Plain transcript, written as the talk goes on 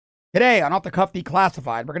Today on Off the Cuff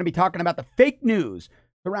Declassified, we're going to be talking about the fake news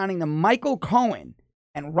surrounding the Michael Cohen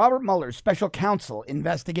and Robert Mueller's special counsel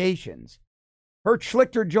investigations. Bert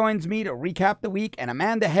Schlichter joins me to recap the week, and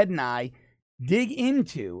Amanda Head and I dig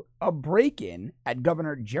into a break-in at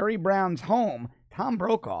Governor Jerry Brown's home, Tom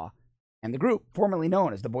Brokaw, and the group formerly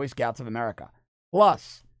known as the Boy Scouts of America.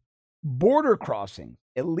 Plus, border crossings,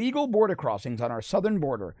 illegal border crossings on our southern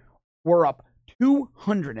border were up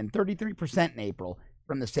 233% in April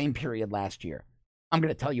from the same period last year. I'm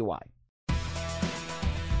going to tell you why.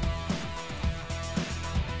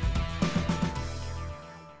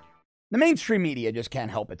 The mainstream media just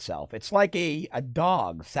can't help itself. It's like a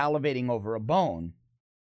dog salivating over a bone.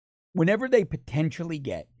 Whenever they potentially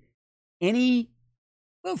get any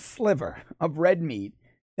little sliver of red meat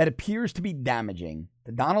that appears to be damaging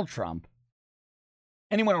to Donald Trump,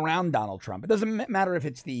 anyone around Donald Trump, it doesn't matter if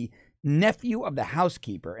it's the nephew of the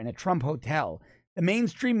housekeeper in a Trump hotel, the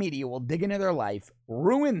mainstream media will dig into their life,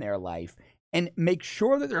 ruin their life, and make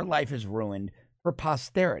sure that their life is ruined for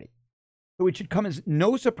posterity. So it should come as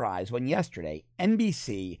no surprise when yesterday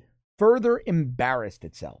NBC further embarrassed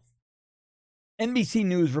itself. NBC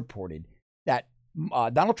News reported that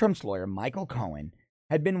Donald Trump's lawyer, Michael Cohen,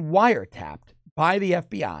 had been wiretapped by the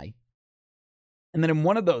FBI. And then in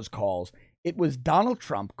one of those calls, it was Donald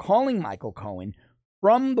Trump calling Michael Cohen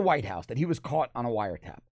from the White House that he was caught on a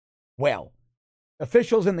wiretap. Well,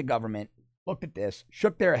 officials in the government looked at this,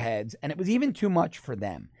 shook their heads, and it was even too much for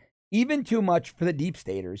them. Even too much for the deep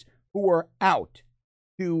staters who were out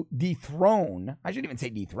to dethrone, I shouldn't even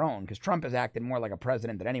say dethrone, because Trump has acted more like a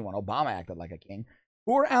president than anyone. Obama acted like a king.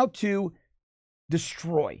 Who were out to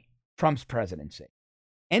destroy Trump's presidency.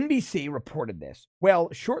 NBC reported this. Well,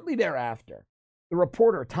 shortly thereafter, the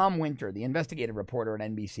reporter, Tom Winter, the investigative reporter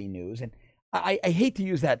at NBC News, and I hate to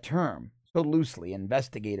use that term so loosely,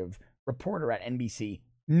 investigative reporter at NBC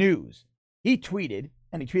News, he tweeted,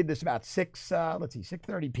 and he tweeted this about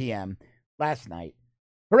 6:30 p.m. last night.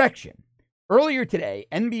 Correction. Earlier today,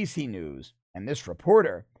 NBC News and this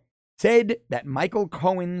reporter said that Michael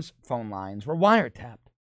Cohen's phone lines were wiretapped.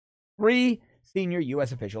 3 senior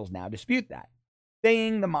U.S. officials now dispute that,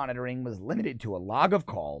 saying the monitoring was limited to a log of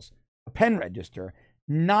calls, a pen register,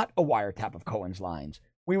 not a wiretap of Cohen's lines.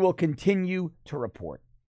 We will continue to report.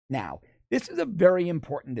 Now, this is a very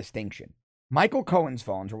important distinction. Michael Cohen's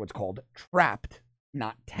phones are what's called trapped,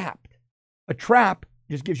 not tapped. A trap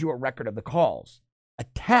just gives you a record of the calls. A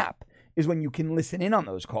tap is when you can listen in on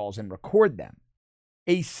those calls and record them.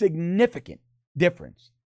 A significant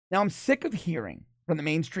difference. Now, I'm sick of hearing from the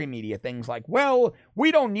mainstream media things like, well,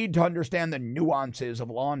 we don't need to understand the nuances of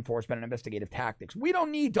law enforcement and investigative tactics. We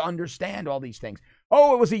don't need to understand all these things.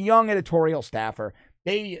 Oh, it was a young editorial staffer.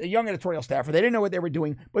 They didn't know what they were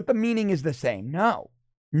doing, but the meaning is the same.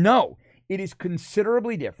 No, it is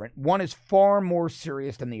considerably different. One is far more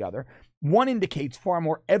serious than the other. One indicates far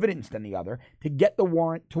more evidence than the other to get the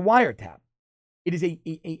warrant to wiretap. It is a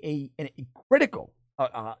critical,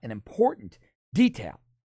 an important detail.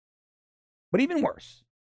 But even worse,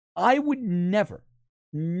 I would never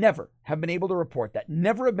have been able to report that,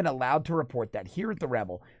 never have been allowed to report that here at The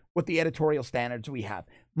Rebel with the editorial standards we have.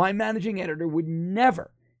 My managing editor would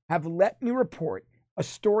never have let me report a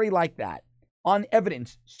story like that on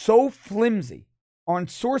evidence so flimsy, on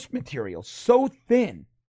source material so thin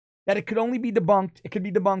that it could only be debunked. It could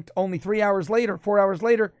be debunked only 4 hours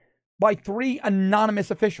later by 3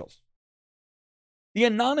 anonymous officials. The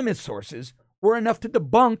anonymous sources were enough to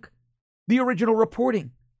debunk the original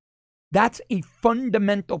reporting. That's a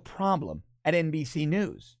fundamental problem at NBC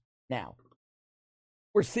News. Now,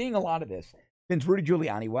 we're seeing a lot of this since Rudy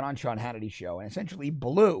Giuliani went on Sean Hannity's show and essentially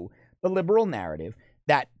blew the liberal narrative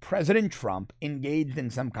that President Trump engaged in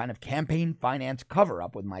some kind of campaign finance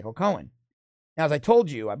cover-up with Michael Cohen. Now, as I told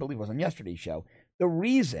you, I believe it was on yesterday's show, the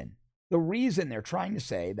reason they're trying to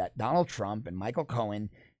say that Donald Trump and Michael Cohen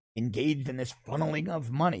engaged in this funneling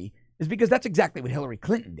of money is because that's exactly what Hillary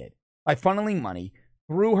Clinton did by funneling money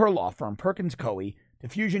through her law firm, Perkins Coie, to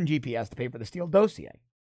Fusion GPS to pay for the Steele dossier.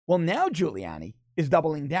 Well, now Giuliani is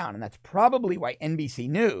doubling down, and that's probably why NBC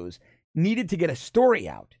News needed to get a story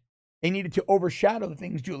out. They needed to overshadow the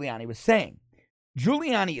things Giuliani was saying.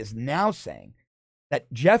 Giuliani is now saying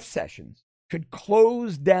that Jeff Sessions should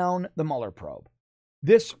close down the Mueller probe.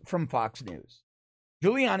 This from Fox News.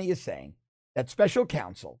 Giuliani is saying that special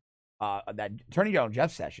counsel, that Attorney General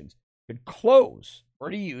Jeff Sessions, should close, or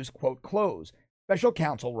to use, quote, close, special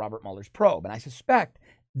counsel Robert Mueller's probe. And I suspect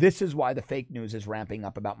this is why the fake news is ramping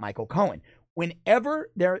up about Michael Cohen. Whenever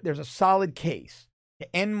there's a solid case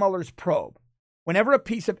to end Mueller's probe, whenever a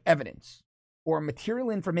piece of evidence or material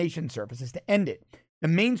information surfaces to end it, the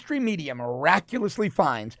mainstream media miraculously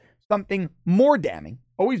finds something more damning,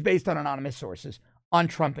 always based on anonymous sources, on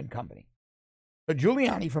Trump and company. But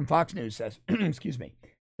Giuliani from Fox News says, excuse me,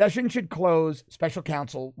 Sessions should close special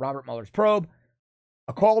counsel Robert Mueller's probe,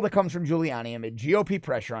 a call that comes from Giuliani amid GOP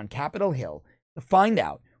pressure on Capitol Hill to find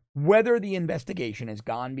out whether the investigation has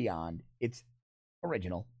gone beyond its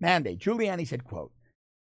original mandate. Giuliani said, quote,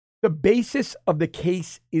 "The basis of the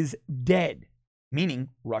case is dead," meaning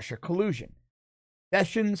Russia collusion.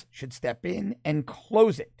 Sessions should step in and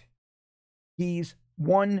close it. He's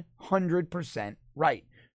 100% right.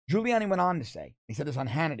 Giuliani went on to say, he said this on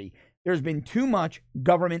Hannity, "There's been too much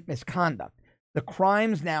government misconduct. The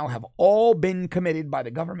crimes now have all been committed by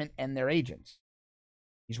the government and their agents."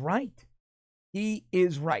 He's right. He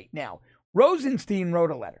is right. Now, Rosenstein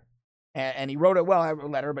wrote a letter, and he wrote a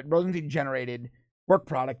letter, but Rosenstein generated work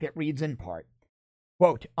product that reads in part,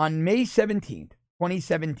 quote, "On May 17th,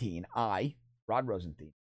 2017, I, Rod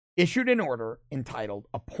Rosenstein, issued an order entitled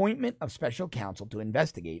Appointment of Special Counsel to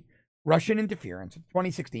Investigate Russian Interference in the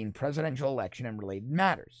 2016 Presidential Election and Related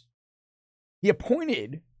Matters." He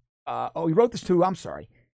appointed, he wrote this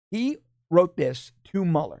to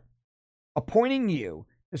Mueller, appointing you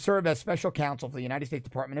to serve as special counsel for the United States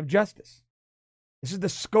Department of Justice. This is the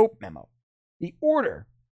scope memo. The order,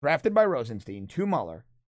 drafted by Rosenstein to Mueller,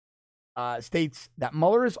 states that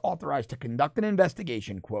Mueller is authorized to conduct an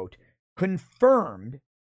investigation, quote, confirmed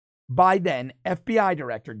by then FBI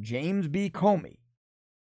Director James B. Comey.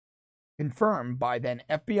 Confirmed by then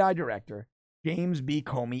FBI Director James B.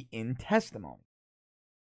 Comey in testimony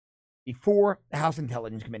before the House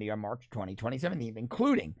Intelligence Committee on March 20, 2017,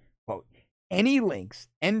 including, quote, any links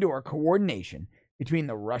and or coordination between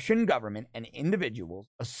the Russian government and individuals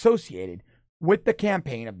associated with the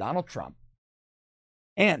campaign of Donald Trump,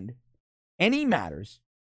 and any matters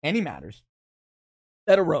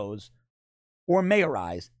that arose or may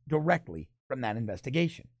arise directly from that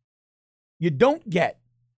investigation. You don't get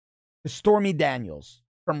to Stormy Daniels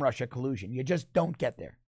from Russia collusion. You just don't get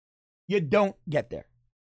there. You don't get there.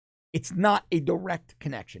 It's not a direct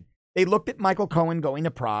connection. They looked at Michael Cohen going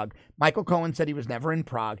to Prague. Michael Cohen said he was never in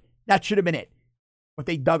Prague. That should have been it. But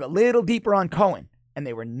they dug a little deeper on Cohen, and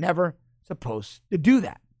they were never supposed to do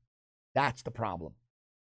that. That's the problem.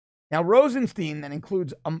 Now, Rosenstein then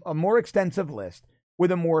includes a more extensive list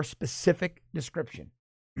with a more specific description.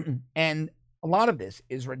 And a lot of this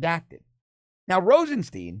is redacted. Now,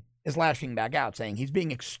 Rosenstein is lashing back out, saying he's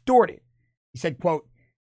being extorted. He said, quote,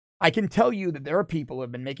 I can tell you that there are people who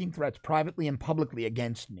have been making threats privately and publicly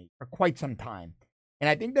against me for quite some time. And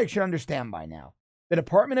I think they should understand by now. The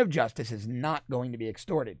Department of Justice is not going to be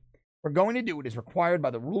extorted. We're going to do what is required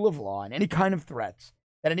by the rule of law, and any kind of threats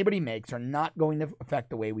that anybody makes are not going to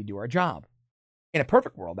affect the way we do our job. In a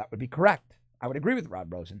perfect world, that would be correct. I would agree with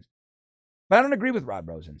Rod Rosenstein. But I don't agree with Rod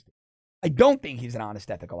Rosenstein. I don't think he's an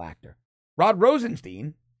honest, ethical actor. Rod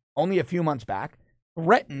Rosenstein, only a few months back,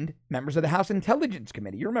 threatened members of the House Intelligence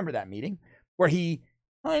Committee. You remember that meeting where he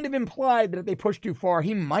kind of implied that if they pushed too far,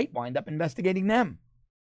 he might wind up investigating them.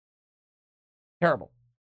 Terrible.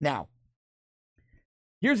 Now,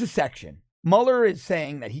 here's a section. Mueller is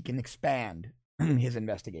saying that he can expand his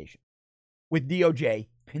investigation with DOJ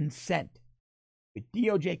consent. With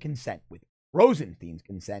DOJ consent, with Rosenstein's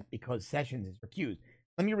consent, because Sessions is recused.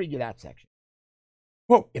 Let me read you that section.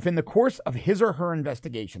 Quote, if in the course of his or her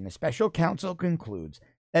investigation, the special counsel concludes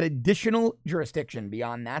that additional jurisdiction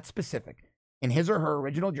beyond that specific in his or her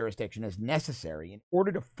original jurisdiction is necessary in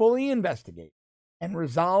order to fully investigate and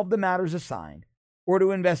resolve the matters assigned, or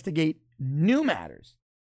to investigate new matters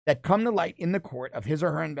that come to light in the court of his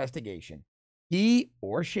or her investigation, he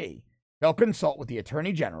or she shall consult with the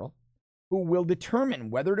Attorney General, who will determine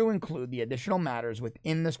whether to include the additional matters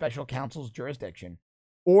within the special counsel's jurisdiction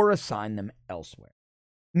or assign them elsewhere.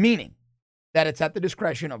 Meaning that it's at the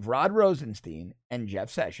discretion of Rod Rosenstein and Jeff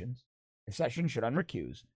Sessions, if Sessions should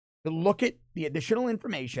unrecuse, to look at the additional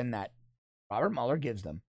information that Robert Mueller gives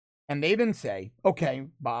them, and they then say, okay,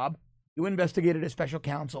 Bob, you investigated as special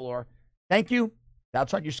counsel, or thank you,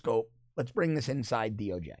 that's outside your scope, let's bring this inside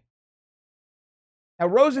DOJ. Now,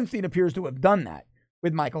 Rosenstein appears to have done that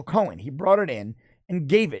with Michael Cohen. He brought it in and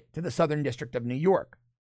gave it to the Southern District of New York.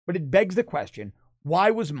 But it begs the question,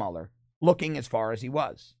 why was Mueller looking as far as he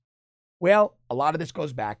was? Well, a lot of this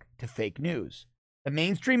goes back to fake news. The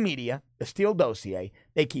mainstream media, the Steele dossier,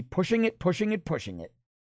 they keep pushing it.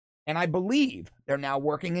 And I believe they're now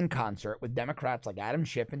working in concert with Democrats like Adam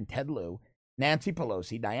Schiff and Ted Lieu, Nancy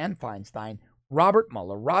Pelosi, Dianne Feinstein, Robert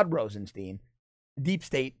Mueller, Rod Rosenstein. The deep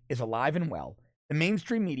state is alive and well. The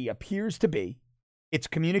mainstream media appears to be its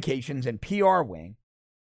communications and PR wing.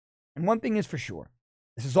 And one thing is for sure,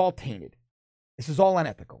 this is all tainted. This is all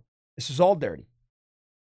unethical. This is all dirty.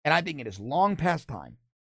 And I think it is long past time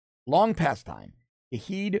to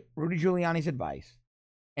heed Rudy Giuliani's advice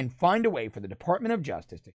and find a way for the Department of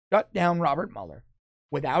Justice to shut down Robert Mueller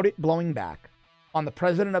without it blowing back on the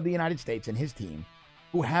President of the United States and his team,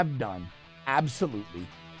 who have done absolutely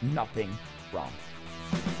nothing wrong.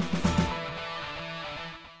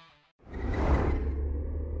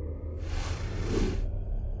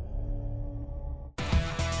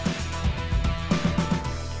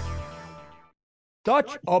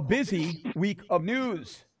 Such a busy week of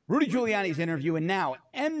news. Rudy Giuliani's interview, and now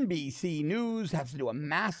NBC News has to do a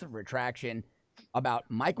massive retraction about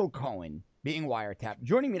Michael Cohen being wiretapped.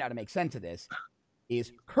 Joining me now to make sense of this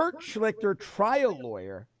is Kurt Schlichter, trial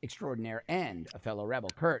lawyer extraordinaire and a fellow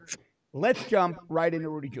rebel. Kurt, let's jump right into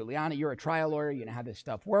Rudy Giuliani. You're a trial lawyer. You know how this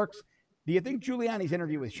stuff works. Do you think Giuliani's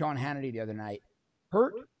interview with Sean Hannity the other night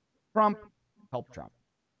hurt Trump, helped Trump?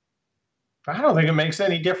 I don't think it makes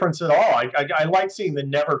any difference at all. I like seeing the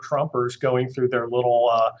never Trumpers going through their little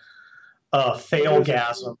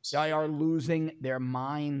failgasms. They are losing their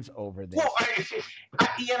minds over this. Well,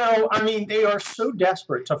 I mean, they are so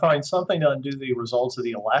desperate to find something to undo the results of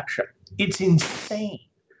the election. It's insane.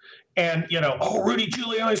 And, Rudy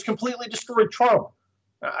Giuliani's completely destroyed Trump.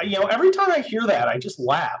 Every time I hear that, I just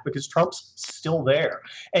laugh because Trump's still there.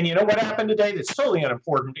 And you know what happened today that's totally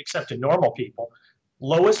unimportant except to normal people?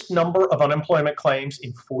 Lowest number of unemployment claims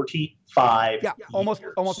in 45 years.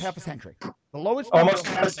 Almost half a century. The lowest almost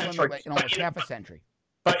half a century. In almost half a century.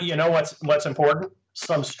 But you know what's important?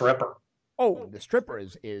 Some stripper. Oh, the stripper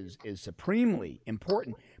is supremely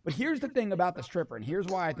important. But here's the thing about the stripper, and here's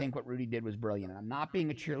why I think what Rudy did was brilliant. And I'm not being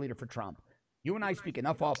a cheerleader for Trump. You and I speak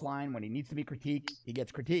enough offline. When he needs to be critiqued, he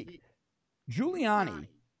gets critiqued. Giuliani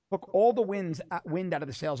took all the wind out of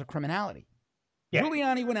the sails of criminality. Yeah.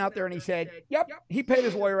 Giuliani went out there and he said, yep, he paid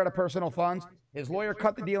his lawyer out of personal funds. His lawyer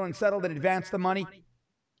cut the deal and settled and advanced the money.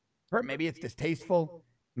 Or maybe it's distasteful.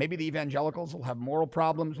 Maybe the evangelicals will have moral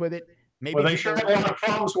problems with it. Maybe they sure had a lot of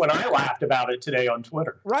problems when I laughed about it today on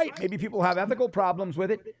Twitter. Right. Maybe people have ethical problems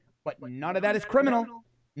with it, but none of that is criminal.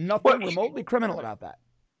 Nothing remotely criminal about that.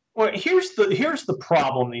 Well, here's the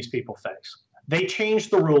problem these people face. They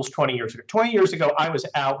changed the rules 20 years ago. 20 years ago, I was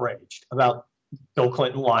outraged about Bill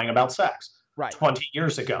Clinton lying about sex. Right. 20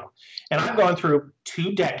 years ago. And I've gone through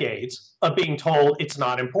 2 decades of being told it's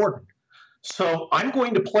not important. So I'm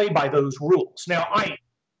going to play by those rules. Now,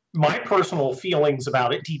 my personal feelings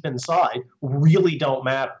about it deep inside really don't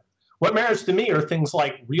matter. What matters to me are things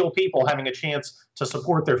like real people having a chance to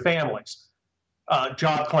support their families,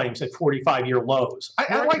 job claims at 45-year lows.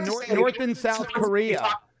 North and South Korea.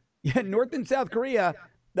 Yeah, North and South Korea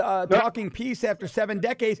talking peace after 7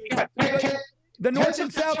 decades. The North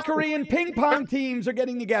and South Korean ping pong teams are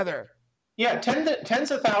getting together. Yeah, tens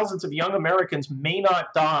of thousands of young Americans may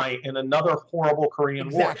not die in another horrible Korean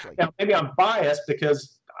war. Now, maybe I'm biased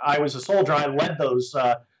because I was a soldier. I led those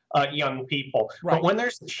young people. Right. But when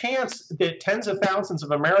there's a chance that tens of thousands of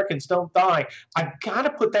Americans don't die, I've got to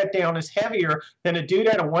put that down as heavier than a dude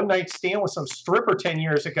had a one-night stand with some stripper 10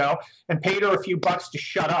 years ago and paid her a few bucks to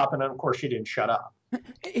shut up. And then, of course, she didn't shut up.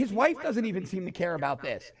 His wife doesn't even seem to care about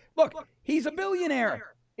this. Look, he's a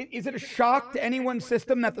billionaire. Is it a shock to anyone's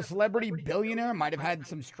system that the celebrity billionaire might have had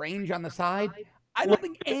some strange on the side? I don't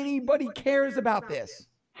think anybody cares about this.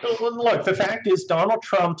 Look, the fact is Donald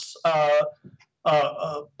Trump's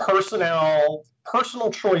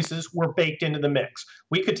personal choices were baked into the mix.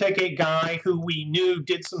 We could take a guy who we knew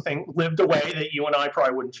did something, lived a way that you and I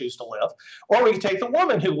probably wouldn't choose to live, or we could take the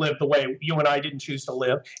woman who lived the way you and I didn't choose to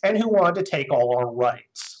live and who wanted to take all our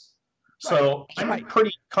rights. So I'm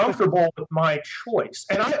pretty comfortable with my choice.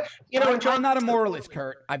 And I'm not a moralist,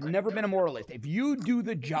 Kurt. I've never been a moralist. If you do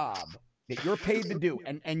the job that you're paid to do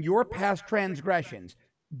and your past transgressions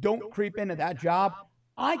don't creep into that job,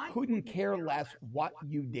 I couldn't care less what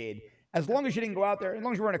you did. As long as you didn't go out there, as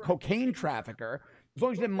long as you weren't a cocaine trafficker, as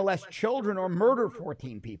long as you didn't molest children or murder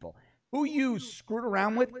 14 people, who you screwed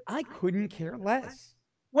around with, I couldn't care less.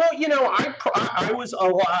 Well, I was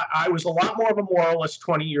a lot more of a moralist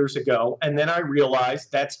 20 years ago, and then I realized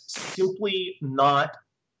that's simply not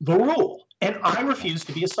the rule. And I refuse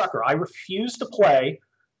to be a sucker. I refuse to play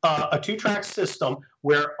a 2-track system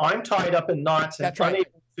where I'm tied up in knots and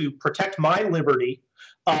unable to protect my liberty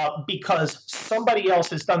because somebody else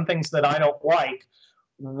has done things that I don't like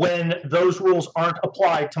when those rules aren't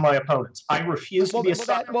applied to my opponents. I refuse to be a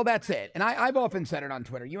sucker. That's it. And I've often said it on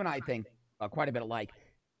Twitter. You and I think quite a bit alike.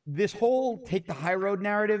 This whole take the high road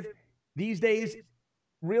narrative these days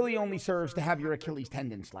really only serves to have your Achilles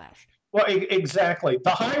tendon slashed. Well, exactly. The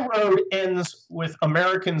high road ends with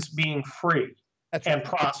Americans being free and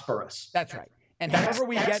prosperous. That's right. And however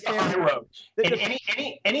we get the there, high road. And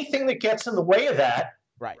anything that gets in the way of that,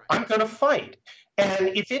 right, I'm going to fight. And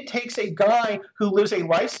if it takes a guy who lives a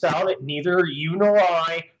lifestyle that neither you nor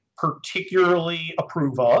I particularly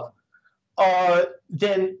approve of,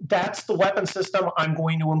 then that's the weapon system I'm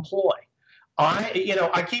going to employ.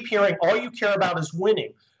 I keep hearing all you care about is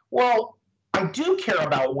winning. Well, I do care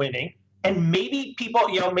about winning. And maybe people,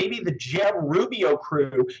 maybe the Jeb Rubio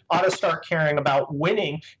crew ought to start caring about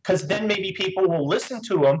winning, because then maybe people will listen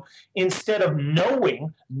to them instead of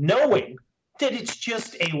knowing that it's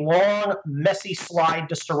just a long, messy slide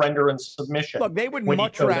to surrender and submission. Look, they would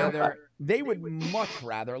much rather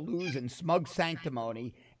lose in smug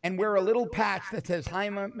sanctimony and wear a little patch that says,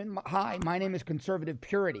 hi, my name is Conservative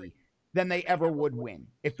Purity, than they ever would win.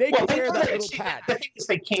 If they could wear that little patch. The thing is,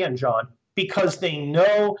 they can, John, because they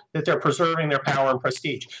know that they're preserving their power and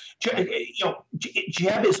prestige.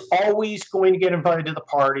 Jeb is always going to get invited to the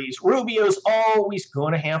parties. Rubio's always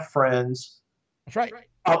going to have friends. That's right.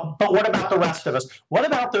 But what about the rest of us? What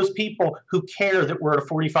about those people who care that we're at a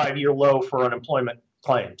 45-year low for unemployment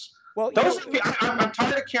claims? Well, I'm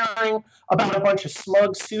tired of caring about a bunch of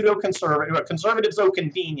smug conservatives of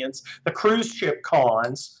convenience, the cruise ship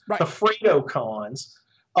cons, right, the Fredo cons,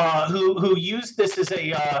 who use this as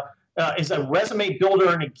a resume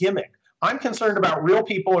builder and a gimmick. I'm concerned about real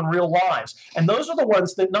people and real lives. And those are the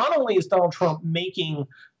ones that not only is Donald Trump making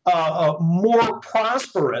more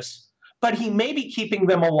prosperous, but he may be keeping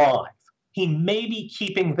them alive. He may be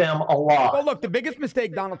keeping them alive. Well, look, the biggest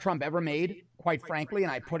mistake Donald Trump ever made, quite frankly,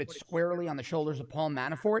 and I put it squarely on the shoulders of Paul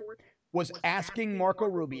Manafort, was asking Marco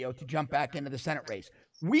Rubio to jump back into the Senate race.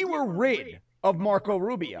 We were rid of Marco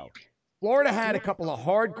Rubio. Florida had a couple of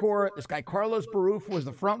hardcore. This guy, Carlos Baruf, was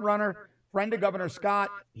the front runner, friend of Governor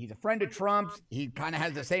Scott. He's a friend of Trump's. He kind of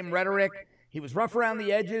has the same rhetoric. He was rough around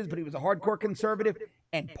the edges, but he was a hardcore conservative.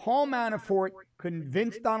 And Paul Manafort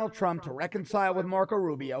convinced Donald Trump to reconcile with Marco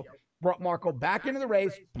Rubio, brought Marco back into the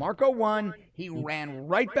race. Marco won. He ran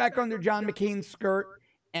right back under John McCain's skirt,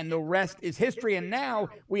 and the rest is history. And now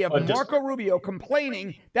we have Marco Rubio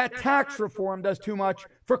complaining that tax reform does too much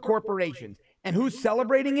for corporations. And who's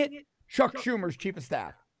celebrating it? Chuck Schumer's chief of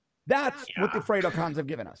staff. That's what the Fredo cons have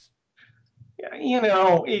given us.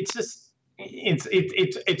 It's just,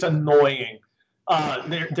 it's annoying.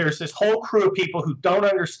 There's this whole crew of people who don't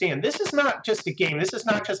understand. This is not just a game. This is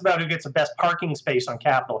not just about who gets the best parking space on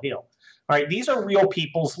Capitol Hill. All right, these are real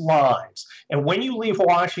people's lives. And when you leave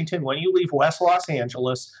Washington, when you leave West Los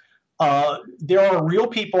Angeles, there are real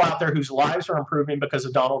people out there whose lives are improving because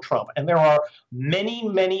of Donald Trump. And there are many,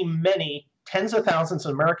 many, many tens of thousands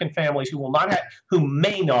of American families who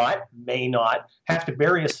may not have to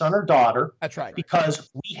bury a son or daughter. That's right. Because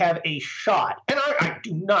we have a shot. And I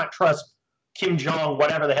do not trust Kim Jong,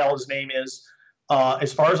 whatever the hell his name is,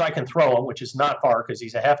 as far as I can throw him, which is not far because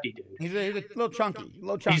he's a hefty dude. He's a little chunky.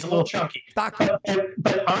 He's a little chunky.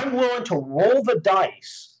 But I'm willing to roll the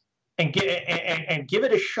dice and give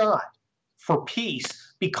it a shot for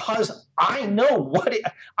peace, because I know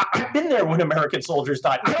I've been there when American soldiers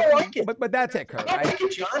died. I don't like it. But that's it, Kurt. I don't like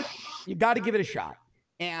it, John. You got to give it a shot.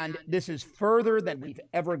 And this is further than we've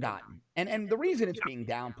ever gotten. And the reason it's being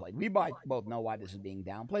downplayed, we both know why this is being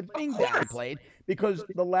downplayed. It's being downplayed because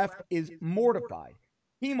the left is mortified.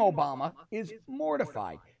 Team Obama is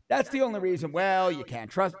mortified. That's the only reason. Well, you can't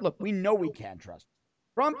trust. Look, we know we can't trust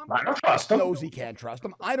Trump. I don't trust him. Knows he can't trust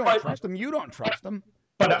him. I don't trust him. You don't trust him.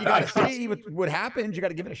 But you got to see what happens. You got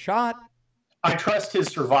to give it a shot. I trust his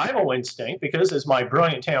survival instinct because, as my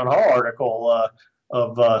brilliant town hall article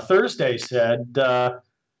of Thursday said,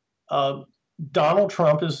 Donald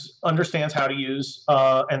Trump understands how to use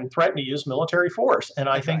and threaten to use military force. And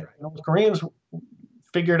I think North Koreans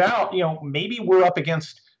figured out, maybe we're up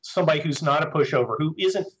against somebody who's not a pushover, who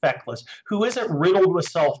isn't feckless, who isn't riddled with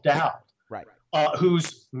self-doubt, right?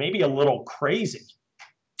 Who's maybe a little crazy.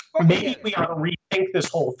 Maybe we ought to rethink this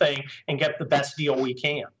whole thing and get the best deal we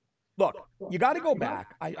can. Look, you got to go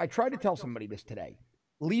back. I tried to tell somebody this today.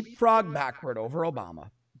 Leapfrog backward over Obama.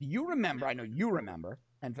 Do you remember? I know you remember.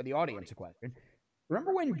 And for the audience, a question.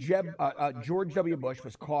 Remember when George W. Bush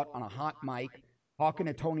was caught on a hot mic talking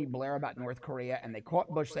to Tony Blair about North Korea, and they caught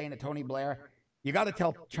Bush saying to Tony Blair, you got to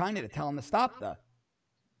tell China to tell him to stop the.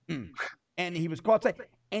 And he was caught saying,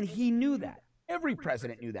 and he knew that. Every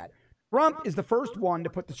president knew that. Trump is the first one to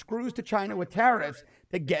put the screws to China with tariffs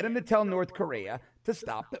to get him to tell North Korea to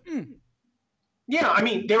stop the. Yeah, I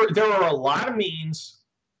mean, there are a lot of means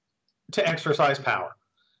to exercise power.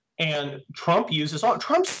 And Trump uses all.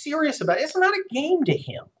 Trump's serious about it. It's not a game to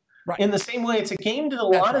him. Right. In the same way, it's a game to a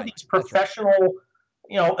lot of these professional,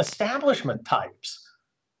 establishment types.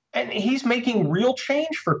 And he's making real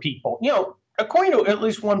change for people. according to at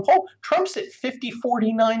least one poll, Trump's at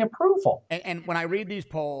 50-49 approval. And when I read these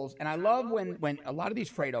polls, and I love when a lot of these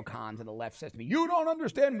Fredo cons on the left says to me, you don't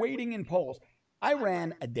understand weighting in polls. I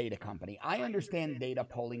ran a data company. I understand data,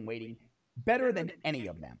 polling, weighting better than any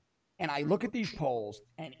of them. And I look at these polls,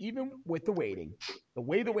 and even with the weighting, the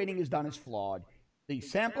way the weighting is done is flawed. The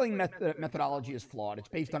sampling methodology is flawed. It's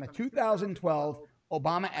based on a 2012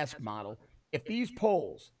 Obama-esque model. If these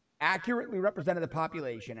polls accurately represented the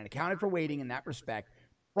population and accounted for weighting in that respect,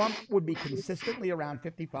 Trump would be consistently around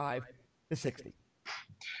 55 to 60.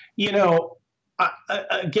 You know,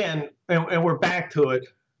 again, and we're back to it,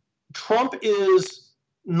 Trump is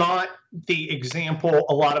not the example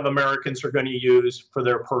a lot of Americans are going to use for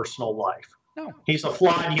their personal life. No. He's a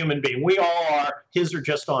flawed human being. We all are. His are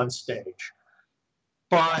just on stage.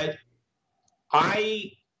 But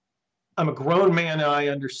I'm a grown man and I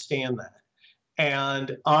understand that.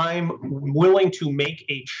 And I'm willing to make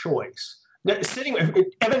a choice. Evan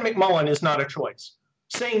McMullin is not a choice.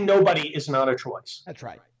 Saying nobody is not a choice. That's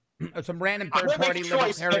right. Some random third-party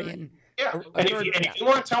libertarian. Yeah, and if you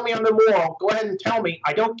want to tell me I'm immoral, go ahead and tell me.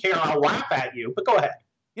 I don't care. I'll laugh at you, but go ahead.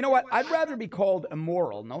 You know what? I'd rather be called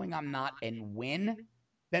immoral, knowing I'm not, and win,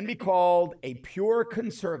 than be called a pure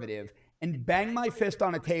conservative and bang my fist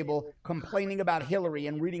on a table complaining about Hillary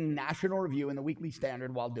and reading National Review and the Weekly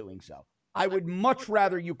Standard while doing so. I would much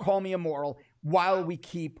rather you call me immoral while we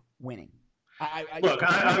keep winning. Look,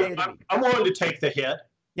 I'm willing to take the hit.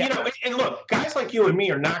 Yeah. You know, and look, guys like you and me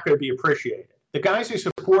are not going to be appreciated. The guys who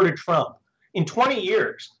supported Trump in 20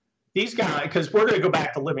 years, these guys, because we're going to go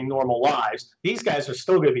back to living normal lives, these guys are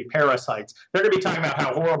still going to be parasites. They're going to be talking about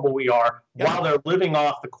how horrible we are while they're living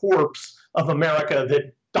off the corpse of America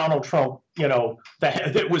that Donald Trump, you know,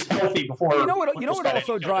 that was healthy before. You know what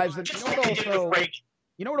also drives them.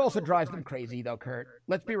 You know what also drives them crazy, though, Kurt?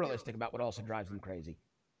 Let's be realistic about what also drives them crazy.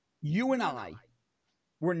 You and I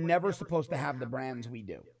were never supposed to have the brands we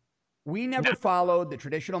do. We never followed the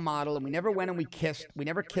traditional model, and we never went and we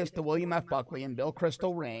never kissed the William F. Buckley and Bill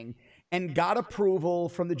Kristol ring and got approval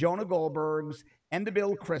from the Jonah Goldbergs and the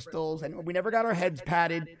Bill Kristols, and we never got our heads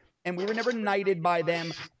patted, and we were never knighted by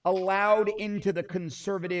them, allowed into the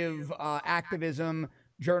conservative activism,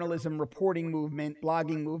 journalism, reporting movement,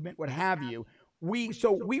 blogging movement, what have you.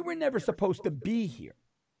 So we were never supposed to be here.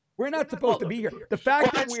 We're not supposed to be here. The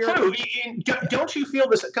fact that we're true. Don't you feel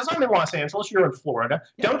this? Because I'm in Los Angeles, you're in Florida.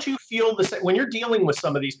 Yeah. Don't you feel this when you're dealing with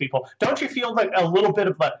some of these people? Don't you feel like a little bit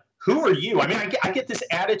of a who are you? I mean, I get this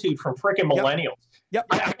attitude from freaking millennials. Yep.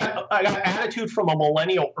 I got attitude from a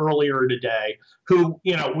millennial earlier today who,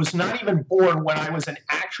 you know, was not even born when I was an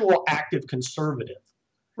actual active conservative.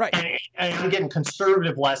 Right. And I'm getting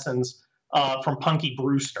conservative lessons from Punky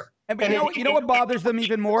Brewster. And you know what bothers them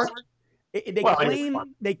even more?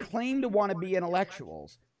 They claim to want to be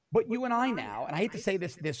intellectuals, but you and I now, and I hate to say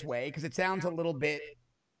this way because it sounds a little,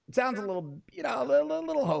 you know, a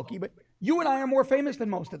little hokey, but you and I are more famous than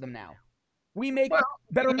most of them now. We make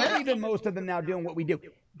better money than most of them now doing what we do.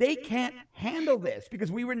 They can't handle this because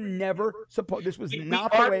we were never supposed. This was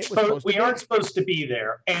not the way it was supposed to be. We aren't supposed to be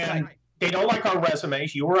there, and they don't like our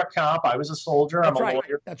resumes. You were a cop. I was a soldier. I'm a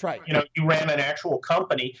lawyer. That's right. You know, you ran an actual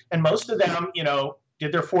company, and most of them, you know,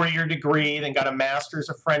 did their 4-year degree, then got a master's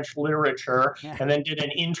of French literature, and then did an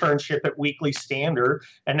internship at Weekly Standard,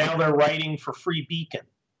 and now they're writing for Free Beacon.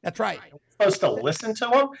 That's right. I'm supposed to listen to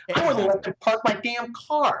them? I wouldn't let them park my damn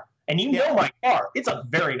car. And you know my car. It's a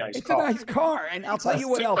very nice car. It's a nice car. And I'll tell you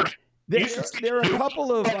what else. There are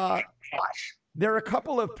a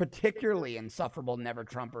couple of particularly insufferable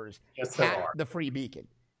never-Trumpers at the Free Beacon.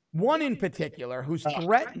 One in particular who's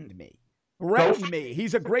threatened me.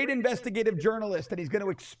 He's a great investigative journalist, and he's going to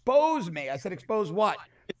expose me. I said, expose what?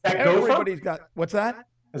 Is that Everybody's Gopher? got. What's that?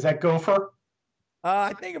 Is that Gopher?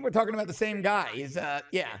 I think if we're talking about the same guy, he's I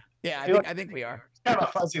think we are. He's kind of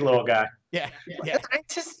a fuzzy little guy. Yeah.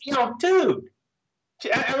 It's just, you know, dude.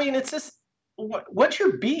 I mean, it's just what's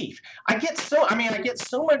your beef? I get so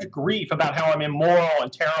much grief about how I'm immoral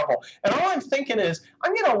and terrible, and all I'm thinking is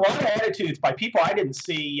I'm getting a lot of attitudes by people I didn't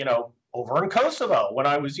see, you know, over in Kosovo when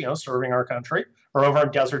I was, you know, serving our country, or over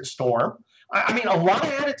in Desert Storm. I mean, a lot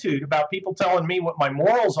of attitude about people telling me what my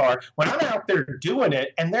morals are when I'm out there doing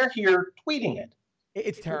it, and they're here tweeting it.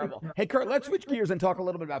 It's terrible. Hey, Kurt, let's switch gears and talk a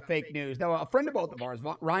little bit about fake news. Now, a friend of both of ours,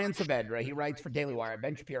 Ryan Saavedra, he writes for Daily Wire,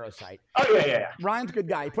 Ben Shapiro's site. Oh, yeah. Ryan's a good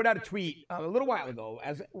guy. He put out a tweet a little while ago,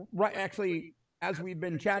 as we've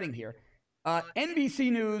been chatting here.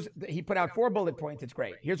 NBC News, he put out 4 bullet points. It's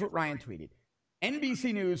great. Here's what Ryan tweeted.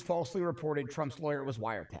 NBC News falsely reported Trump's lawyer was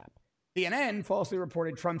wiretapped. CNN falsely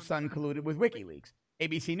reported Trump's son colluded with WikiLeaks.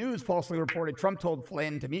 ABC News falsely reported Trump told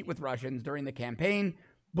Flynn to meet with Russians during the campaign.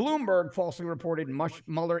 Bloomberg falsely reported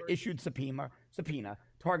Mueller issued subpoena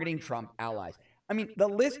targeting Trump allies. I mean, the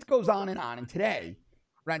list goes on. And today,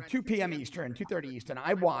 around 2 p.m. Eastern, 2:30 Eastern,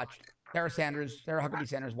 I watched Sarah Huckabee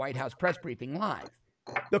Sanders' White House press briefing live.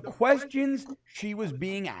 The questions she was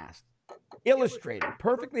being asked illustrated,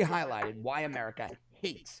 perfectly highlighted why America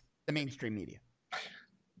hates the mainstream media.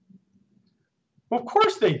 Well, of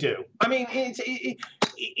course they do. I mean,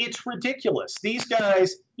 it's ridiculous. These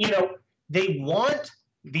guys, they want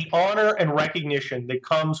the honor and recognition that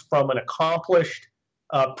comes from an accomplished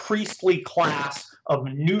priestly class of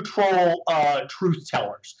neutral truth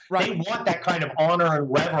tellers. Right. They want that kind of honor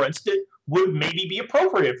and reverence that would maybe be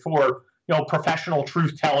appropriate for professional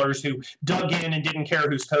truth tellers who dug in and didn't care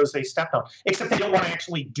whose toes they stepped on. Except they don't want to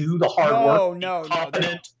actually do the hard work,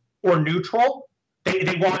 competent or neutral. They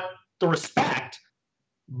want the respect,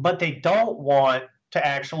 but they don't want to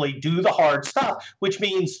actually do the hard stuff, which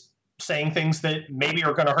means saying things that maybe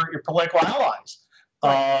are going to hurt your political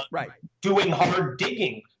allies. Right. Doing hard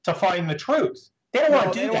digging to find the truth. They don't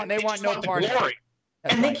want to do that. They want no part of it.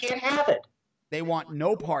 And they can't have it. They want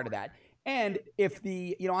no part of that. And if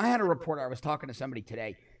I had a reporter, I was talking to somebody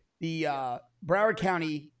today, the Broward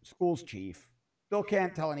County schools chief still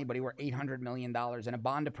can't tell anybody where $800 million in a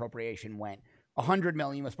bond appropriation went. $100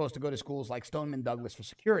 million was supposed to go to schools like Stoneman Douglas for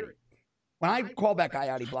security. When I called that guy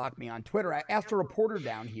out, he blocked me on Twitter. I asked a reporter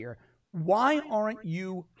down here, why aren't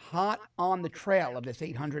you hot on the trail of this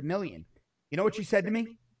 $800 million? You know what she said to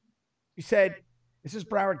me? She said, this is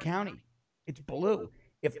Broward County. It's blue.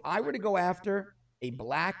 If I were to go after a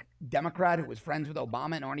black Democrat who was friends with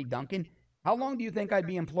Obama and Arnie Duncan, how long do you think I'd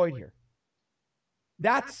be employed here?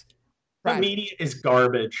 That's the media is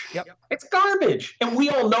garbage. Yep. It's garbage. And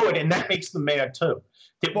we all know it, and that makes them mad too.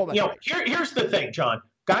 Here's the thing, John.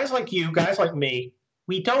 Guys like you, guys like me,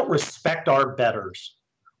 we don't respect our betters.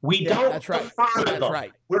 We don't defer to them.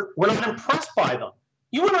 Right. We're not impressed by them.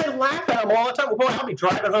 You and I laugh at them all the time. Well, boy, I'll be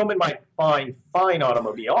driving home in my fine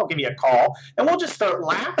automobile. I'll give you a call, and we'll just start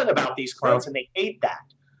laughing about these clowns, and they hate that.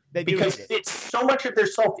 Because it's so much of their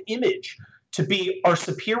self-image to be our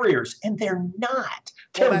superiors, and they're not.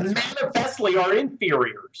 They're manifestly our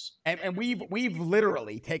inferiors. And we've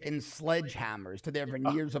literally taken sledgehammers to their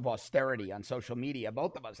veneers of austerity on social media.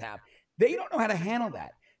 Both of us have. They don't know how to handle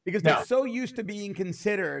that because they're so used to being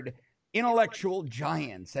considered intellectual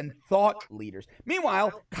giants and thought leaders.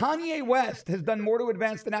 Meanwhile, Kanye West has done more to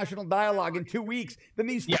advance the national dialogue in 2 weeks than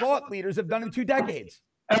these thought leaders have done in 2 decades.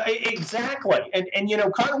 Exactly. And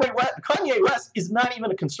Kanye West is not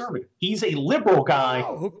even a conservative. He's a liberal guy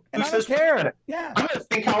who says, care. Yeah. I'm going to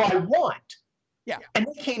think how I want. Yeah. And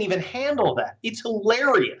they can't even handle that. It's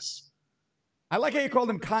hilarious. I like how you called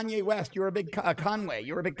him Kanye West. You're a big Conway.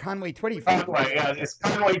 You're a big Conway Twitty fan. Conway, it's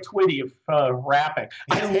Conway Twitty of rapping.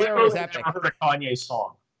 I literally never heard a Kanye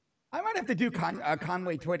song. I might have to do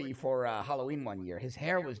Conway Twitty for Halloween one year. His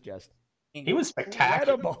hair was just incredible. He was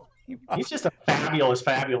spectacular. He's just a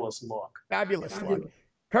fabulous look. Fabulous look.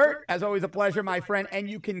 Kurt, as always, a pleasure, my friend. And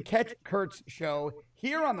you can catch Kurt's show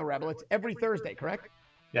here on The Rebel. It's every Thursday, correct?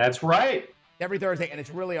 That's right. Every Thursday, and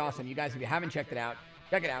it's really awesome. You guys, if you haven't checked it out,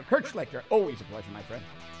 check it out. Kurt Schlichter, always a pleasure, my friend.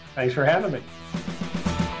 Thanks for having me.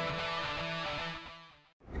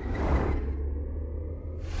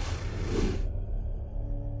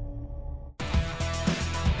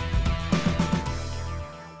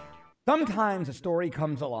 Sometimes a story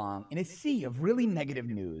comes along in a sea of really negative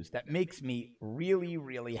news that makes me really,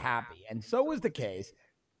 really happy. And so was the case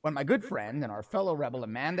when my good friend and our fellow rebel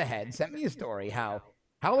Amanda Head sent me a story how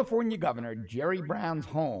California Governor Jerry Brown's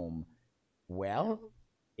home, well,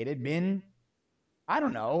 it had been,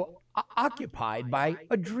 occupied by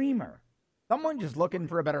a dreamer. Someone just looking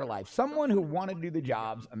for a better life. Someone who wanted to do the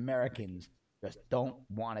jobs Americans just don't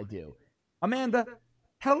want to do. Amanda,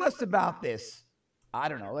 tell us about this.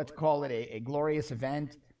 Let's call it a glorious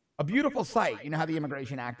event, a beautiful sight. You know how the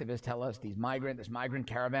immigration activists tell us this migrant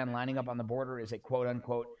caravan lining up on the border is a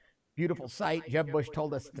quote-unquote beautiful sight. Jeb Bush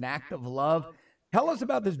told us it's an act of love. Tell us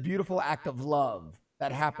about this beautiful act of love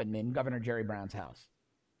that happened in Governor Jerry Brown's house.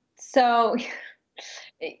 So,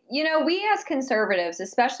 we as conservatives,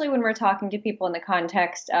 especially when we're talking to people in the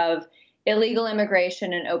context of illegal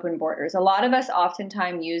immigration and open borders, a lot of us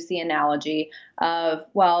oftentimes use the analogy of,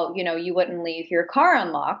 you wouldn't leave your car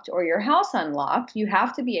unlocked or your house unlocked. You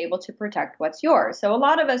have to be able to protect what's yours. So a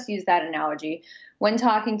lot of us use that analogy when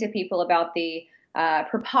talking to people about the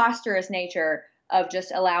preposterous nature of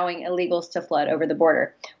just allowing illegals to flood over the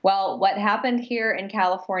border. Well, what happened here in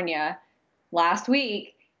California last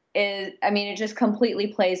week is, it just completely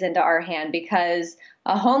plays into our hand because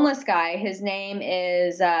a homeless guy, his name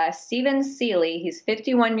is Stephen Seeley. He's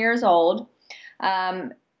 51 years old.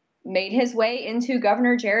 made his way into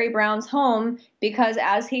Governor Jerry Brown's home because,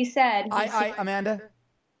 as he said, Amanda,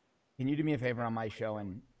 can you do me a favor on my show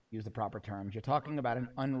and use the proper terms? You're talking about an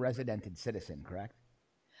unresidential citizen, correct?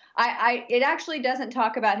 It actually doesn't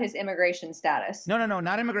talk about his immigration status. No,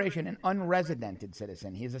 not immigration, an unresidential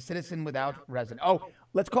citizen. He's a citizen without resident. Oh,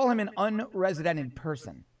 let's call him an unresidential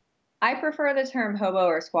person. I prefer the term hobo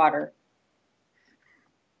or squatter.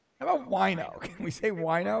 How about wino? Can we say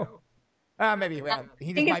wino? Maybe he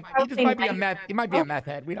might be a meth. He might be a meth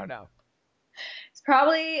head. We don't know. It's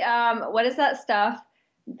probably what is that stuff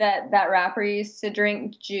that rapper used to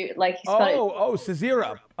drink? Like he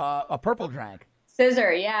Caesura, a purple drink.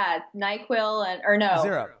 Scissor, yeah,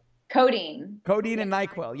 NyQuil codeine. Codeine and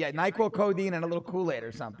NyQuil, yeah, NyQuil, codeine, and a little Kool-Aid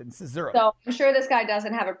or something. Scissura. So I'm sure this guy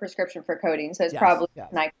doesn't have a prescription for codeine, so it's probably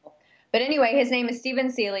NyQuil. But anyway, his name is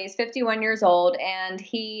Stephen Seeley. He's 51 years old, and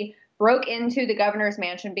he broke into the governor's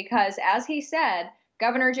mansion because, as he said,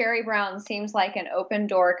 Governor Jerry Brown seems like an open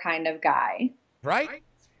door kind of guy. Right?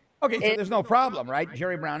 Okay, so there's no problem, right?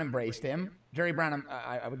 Jerry Brown embraced him. Jerry Brown,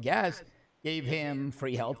 I would guess, gave him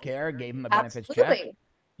free health care, gave him a benefits check,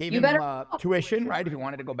 gave him tuition, right? If he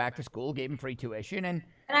wanted to go back to school, gave him free tuition. And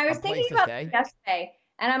I was thinking about this yesterday,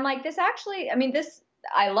 and I'm like,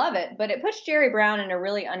 I love it, but it puts Jerry Brown in a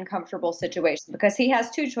really uncomfortable situation because he has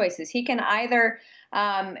two choices. He can either,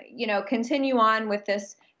 continue on with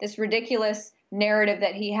this ridiculous narrative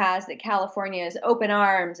that he has that California is open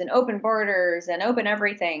arms and open borders and open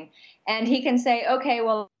everything. And he can say, okay,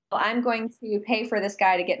 well, I'm going to pay for this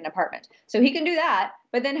guy to get an apartment. So he can do that.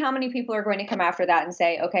 But then how many people are going to come after that and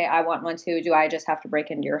say, okay, I want one too. Do I just have to break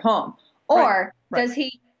into your home? Or does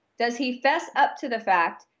he fess up to the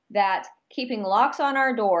fact that keeping locks on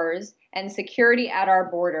our doors and security at our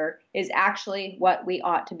border is actually what we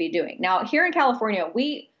ought to be doing? Now, here in California,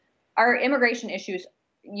 our immigration issues,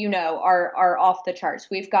 are off the charts.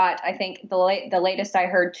 We've got, I think the latest I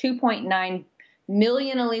heard, 2.9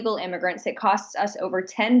 million illegal immigrants. It costs us over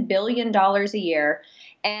 $10 billion a year.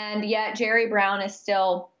 And yet Jerry Brown is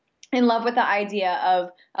still in love with the idea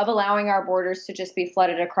of allowing our borders to just be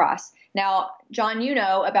flooded across. Now, John,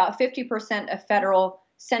 about 50% of federal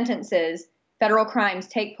crimes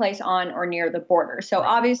take place on or near the border. So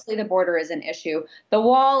obviously the border is an issue. The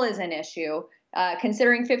wall is an issue.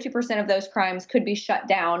 Considering 50% of those crimes could be shut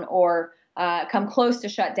down or come close to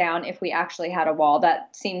shut down if we actually had a wall.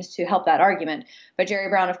 That seems to help that argument. But Jerry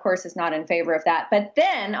Brown, of course, is not in favor of that. But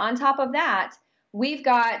then on top of that, we've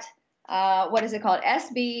got,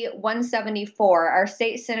 SB 174. Our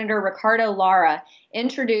state senator, Ricardo Lara,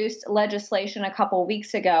 introduced legislation a couple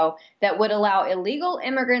weeks ago that would allow illegal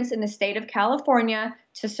immigrants in the state of California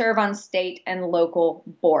to serve on state and local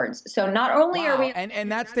boards. So not only are we...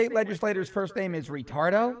 And that state legislator's first name is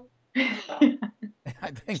Retardo?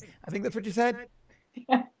 I think that's what you said.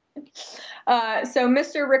 So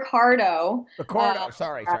Mr. Ricardo,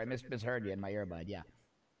 sorry, misheard you in my earbud. Yeah.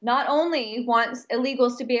 Not only wants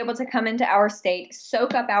illegals to be able to come into our state,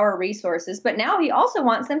 soak up our resources, but now he also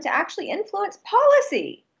wants them to actually influence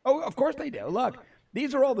policy. Oh, of course they do. Look,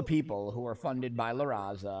 these are all the people who are funded by La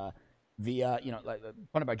Raza via,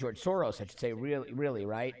 funded by George Soros, I should say, really,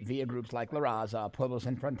 right? Via groups like La Raza, Pueblos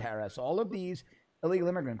Sin Fronteras, all of these illegal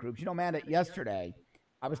immigrant groups. Matt, yesterday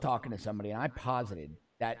I was talking to somebody and I posited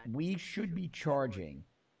that we should be charging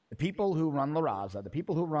the people who run La Raza, the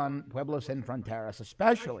people who run Pueblos Sin Fronteras,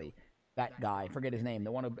 especially that guy, forget his name,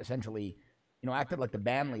 the one who essentially, acted like the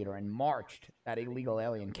band leader and marched that illegal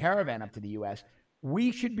alien caravan up to the U.S.,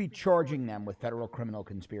 we should be charging them with federal criminal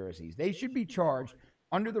conspiracies. They should be charged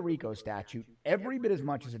under the RICO statute every bit as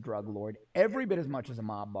much as a drug lord, every bit as much as a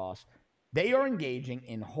mob boss. They are engaging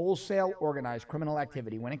in wholesale organized criminal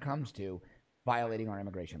activity when it comes to violating our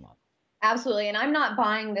immigration law. Absolutely. And I'm not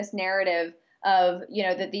buying this narrative of,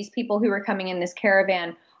 that these people who are coming in this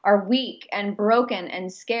caravan are weak and broken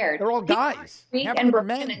and scared. They're all guys. Weak and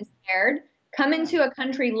broken and scared come into a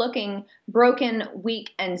country looking broken,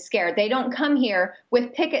 weak, and scared. They don't come here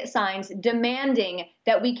with picket signs demanding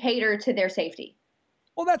that we cater to their safety.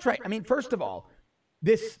 Well, that's right. I mean, first of all,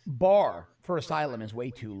 this bar for asylum is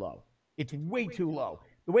way too low. It's way too low.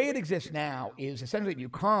 The way it exists now is essentially if you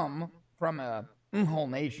come from a whole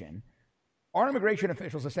nation, our immigration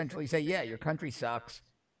officials essentially say, yeah, your country sucks.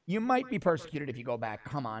 You might be persecuted if you go back.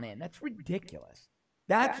 Come on in. That's ridiculous.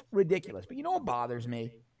 That's ridiculous. But you know what bothers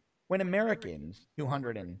me? When Americans,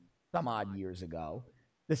 200 and some odd years ago,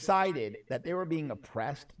 decided that they were being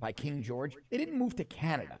oppressed by King George, they didn't move to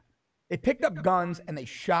Canada. They picked up guns and they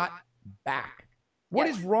shot back. What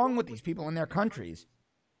is wrong with these people in their countries?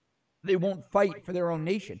 They won't fight for their own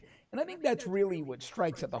nation. And I think that's really what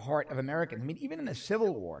strikes at the heart of Americans. I mean, even in the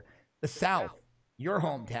Civil War, the South, your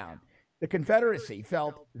hometown, the Confederacy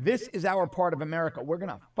felt this is our part of America. We're going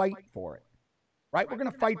to fight for it, right? We're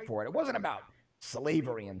going to fight for it. It wasn't about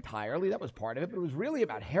slavery entirely. That was part of it, but it was really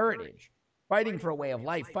about heritage, fighting for a way of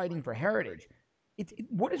life, fighting for heritage.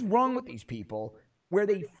 What is wrong with these people where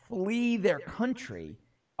they flee their country,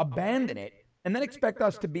 abandon it, and then expect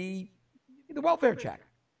us to be the welfare check?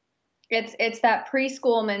 It's that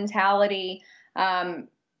preschool mentality. And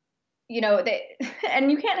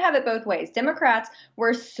you can't have it both ways. Democrats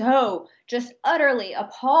were so just utterly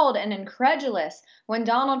appalled and incredulous when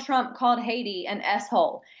Donald Trump called Haiti an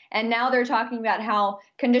S-hole. And now they're talking about how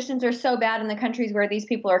conditions are so bad in the countries where these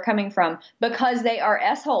people are coming from because they are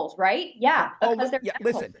S-holes, right? Yeah, because they're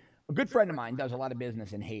S-holes. Listen, a good friend of mine does a lot of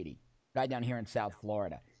business in Haiti, guy down here in South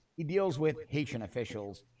Florida. He deals with Haitian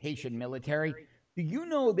officials, Haitian military. Do you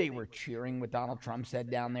know they were cheering what Donald Trump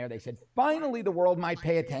said down there? They said, finally, the world might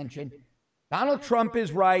pay attention. Donald Trump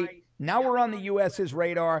is right. Now we're on the U.S.'s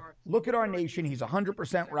radar. Look at our nation. He's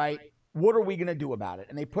 100% right. What are we going to do about it?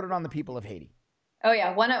 And they put it on the people of Haiti. Oh,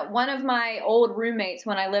 yeah. One of my old roommates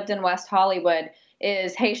when I lived in West Hollywood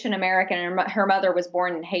is Haitian American, and her mother was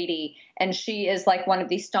born in Haiti. And she is like one of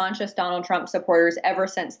the staunchest Donald Trump supporters ever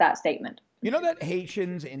since that statement. You know that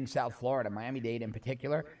Haitians in South Florida, Miami-Dade in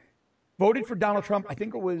particular, voted for Donald Trump. I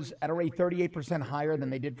think it was at a rate 38% higher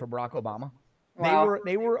than they did for Barack Obama. Wow.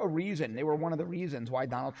 They were a reason. They were one of the reasons why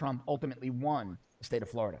Donald Trump ultimately won the state of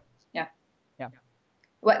Florida. Yeah. Yeah.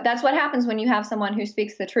 That's what happens when you have someone who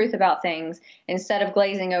speaks the truth about things instead of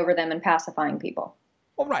glazing over them and pacifying people.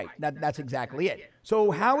 Well, right. That's exactly it.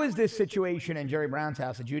 So how is this situation in Jerry Brown's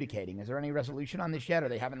house adjudicating? Is there any resolution on this yet? Are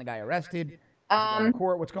they having the guy arrested? In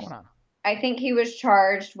court? What's going on? I think he was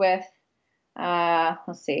charged with,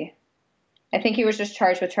 let's see. I think he was just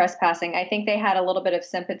charged with trespassing. I think they had a little bit of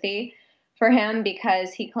sympathy for him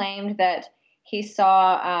because he claimed that he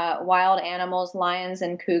saw wild animals, lions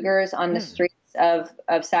and cougars on the streets of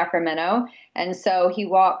Sacramento. And so he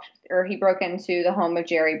broke into the home of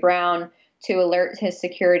Jerry Brown to alert his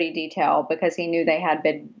security detail because he knew they had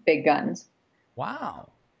big guns. Wow.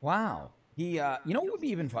 He, what would be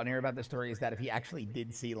even funnier about this story is that if he actually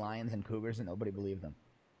did see lions and cougars and nobody believed him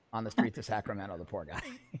on the streets of Sacramento, the poor guy.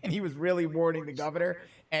 And he was really warning the governor,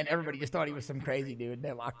 and everybody just thought he was some crazy dude, and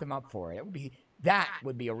they locked him up for it. That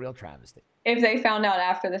would be a real travesty. If they found out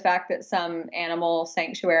after the fact that some animal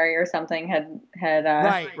sanctuary or something had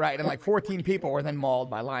Right. And like 14 people were then mauled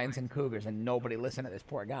by lions and cougars, and nobody listened to this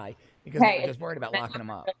poor guy because they were just worried about locking him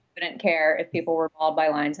up. I didn't care if people were mauled by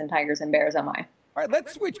lions and tigers and bears, am I? All right,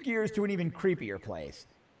 let's switch gears to an even creepier place.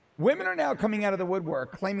 Women are now coming out of the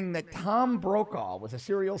woodwork claiming that Tom Brokaw was a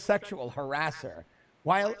serial sexual harasser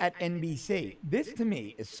while at NBC. This, to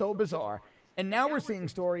me, is so bizarre. And now we're seeing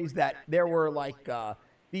stories that there were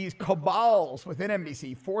these cabals within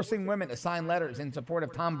NBC forcing women to sign letters in support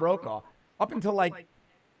of Tom Brokaw up until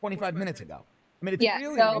 25 minutes ago. I mean,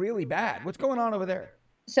 it's really bad. What's going on over there?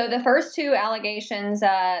 So the first two allegations,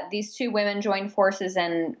 these two women joined forces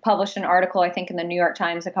and published an article, I think, in the New York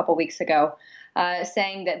Times a couple weeks ago,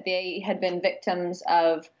 saying that they had been victims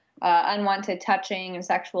of unwanted touching and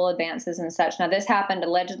sexual advances and such. Now, this happened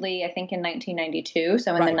allegedly, I think, in 1992,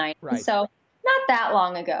 so in the 90s. Right. So not that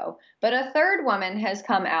long ago. But a third woman has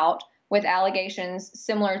come out with allegations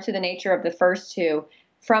similar to the nature of the first two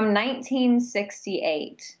from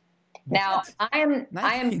 1968. Now, I am not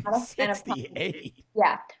a fan of Tom.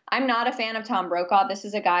 Yeah, I'm not a fan of Tom Brokaw. This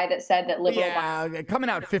is a guy that said that liberal coming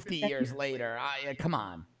out 50 years later. Come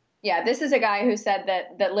on. Yeah, this is a guy who said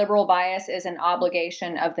that liberal bias is an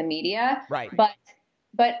obligation of the media. Right.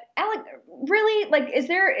 But Alec, really, is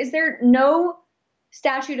there no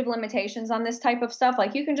statute of limitations on this type of stuff?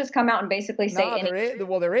 Like, you can just come out and basically say anything.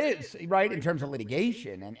 There is, right, in terms of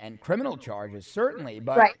litigation and criminal charges, certainly.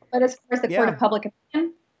 But right, but as far as the court of public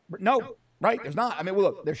opinion? No, right, there's not. I mean, well,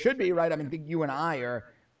 look, there should be, right? I mean, I think you and I are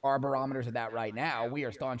barometers of that right now. We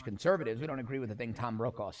are staunch conservatives. We don't agree with the thing Tom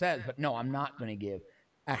Brokaw says. But no, I'm not going to give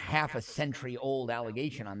a half a century old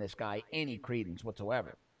allegation on this guy any credence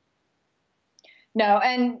whatsoever. No,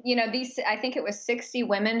 and I think it was 60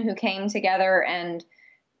 women who came together and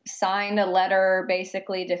signed a letter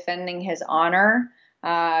basically defending his honor.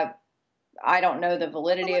 I don't know the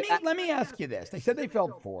validity of that. Let me ask you this. They said they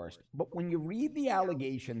felt forced, but when you read the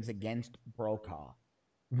allegations against Brokaw,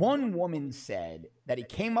 one woman said that he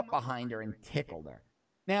came up behind her and tickled her.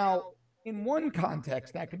 Now, in one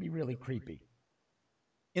context, that could be really creepy.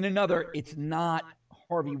 In another, it's not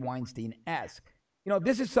Harvey Weinstein-esque.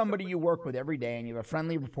 This is somebody you work with every day, and you have a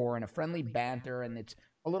friendly rapport and a friendly banter, and it's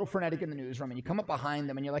a little frenetic in the newsroom, and you come up behind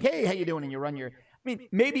them, and you're like, hey, how you doing? And you run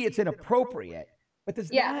maybe it's inappropriate, But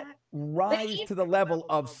does Yeah. that rise to the level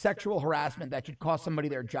of sexual harassment that should cost somebody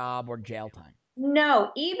their job or jail time?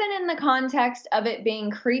 No, even in the context of it being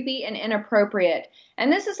creepy and inappropriate.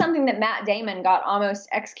 And this is something that Matt Damon got almost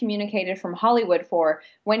excommunicated from Hollywood for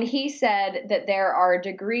when he said that there are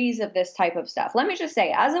degrees of this type of stuff. Let me just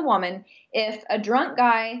say, as a woman, if a drunk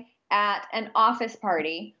guy at an office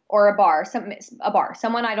party or a bar,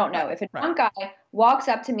 someone I don't know, if a drunk guy walks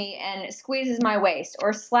up to me and squeezes my waist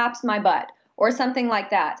or slaps my butt or something like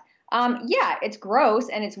that, yeah, it's gross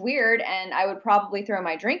and it's weird, and I would probably throw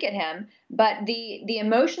my drink at him. But the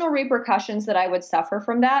emotional repercussions that I would suffer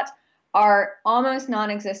from that are almost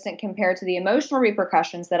non-existent compared to the emotional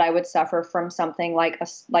repercussions that I would suffer from something like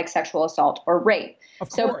sexual assault or rape. Of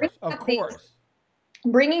course.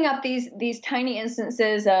 Bringing up these tiny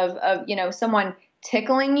instances of someone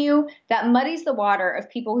tickling you, that muddies the water of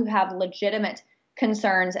people who have legitimate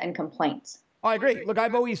concerns and complaints. Oh, I agree. Look,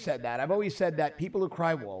 I've always said that. I've always said that people who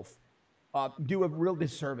cry wolf do a real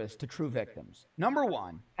disservice to true victims. Number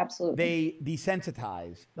one, absolutely, they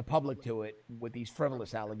desensitize the public to it with these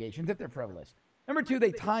frivolous allegations, if they're frivolous. Number two,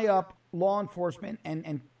 they tie up law enforcement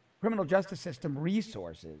and criminal justice system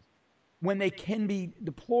resources when they can be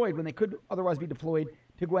deployed, when they could otherwise be deployed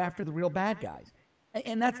to go after the real bad guys.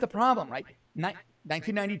 And that's the problem, right?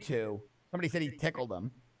 1992, somebody said he tickled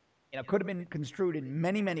them. Could have been construed in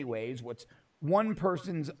many, many ways. What's one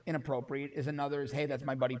person's inappropriate is another's, hey, that's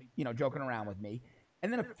my buddy, joking around with me.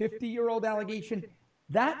 And then a 50-year-old allegation,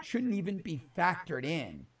 that shouldn't even be factored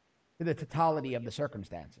in to the totality of the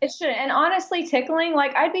circumstances. It shouldn't. And honestly, tickling,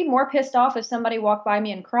 I'd be more pissed off if somebody walked by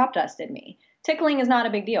me and crop dusted me. Tickling is not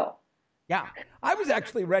a big deal. Yeah. I was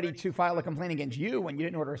actually ready to file a complaint against you when you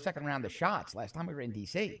didn't order a second round of shots last time we were in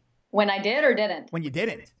D.C. When I did or didn't? When you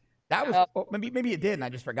didn't. That was maybe you did, and I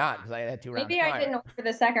just forgot because I had 2 rounds. Maybe I didn't order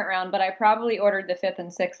the second round, but I probably ordered the 5th and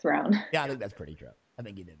 6th round. Yeah, I think that's pretty true. I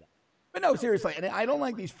think you did that. But no, seriously, and I don't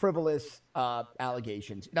like these frivolous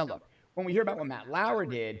allegations. Now, look, when we hear about what Matt Lauer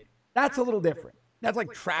did, that's a little different. That's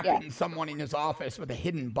like trapping someone in his office with a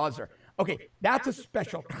hidden buzzer. Okay, that's a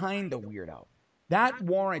special kind of weirdo. That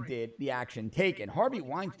warranted the action taken. Harvey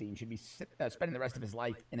Weinstein should be spending the rest of his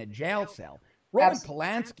life in a jail cell. Roman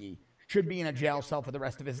Polanski should be in a jail cell for the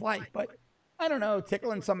rest of his life. But I don't know,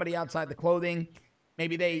 tickling somebody outside the clothing.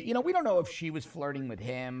 Maybe they, we don't know if she was flirting with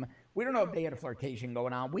him. We don't know if they had a flirtation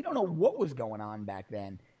going on. We don't know what was going on back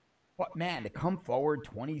then. But man, to come forward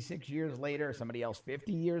 26 years later, somebody else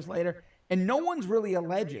 50 years later, and no one's really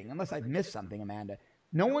alleging, unless I've missed something, Amanda,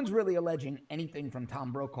 no one's really alleging anything from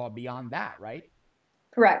Tom Brokaw beyond that, right?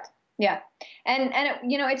 Correct. Yeah. And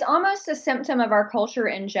it's almost a symptom of our culture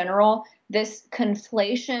in general, this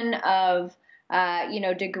conflation of,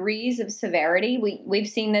 degrees of severity. We've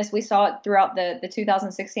seen this. We saw it throughout the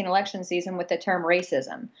 2016 election season with the term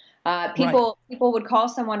racism. People would call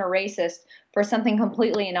someone a racist for something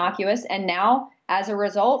completely innocuous. And now, as a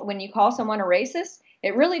result, when you call someone a racist,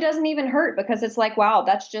 it really doesn't even hurt because it's like, wow,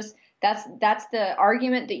 that's the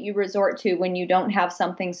argument that you resort to when you don't have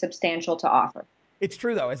something substantial to offer. It's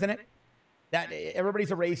true, though, isn't it? That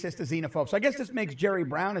everybody's a racist, a xenophobe. So I guess this makes Jerry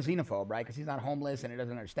Brown a xenophobe, right? Because he's not homeless and he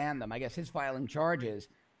doesn't understand them. I guess his filing charges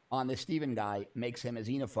on this Stephen guy makes him a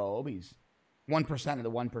xenophobe. He's 1% of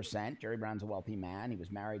the 1%. Jerry Brown's a wealthy man. He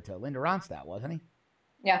was married to Linda Ronstadt, wasn't he?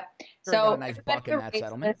 Yeah. Sure, so got a nice buck in that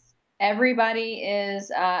settlement. Everybody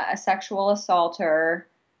is a sexual assaulter.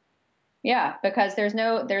 Yeah, because there's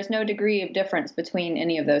no degree of difference between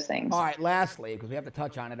any of those things. All right, lastly, because we have to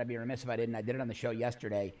touch on it, I'd be remiss if I didn't. I did it on the show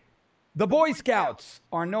yesterday. The Boy Scouts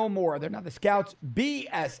are no more. They're not the Scouts.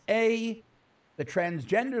 BSA, the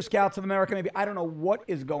Transgender Scouts of America. Maybe I don't know what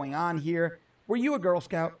is going on here. Were you a Girl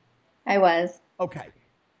Scout? I was. Okay.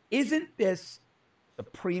 Isn't this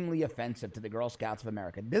supremely offensive to the Girl Scouts of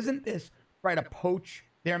America? Doesn't this try to poach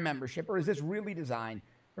their membership, or is this really designed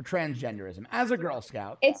for transgenderism? As a Girl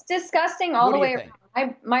Scout, it's disgusting all the way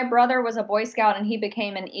around. My brother was a Boy Scout and he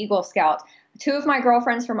became an Eagle Scout. 2 of my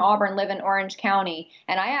girlfriends from Auburn live in Orange County,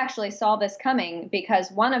 and I actually saw this coming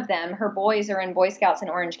because one of them, her boys are in Boy Scouts in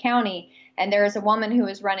Orange County, and there is a woman who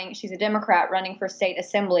is running, she's a Democrat running for state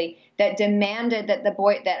assembly, that demanded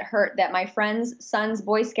that my friend's son's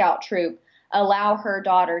Boy Scout troop allow her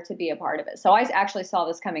daughter to be a part of it. So I actually saw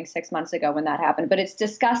this coming 6 months ago when that happened, but it's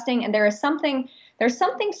disgusting. And there's something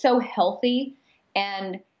so healthy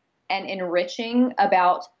and enriching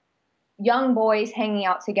about young boys hanging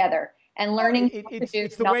out together and learning.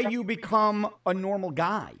 It's the way you become a normal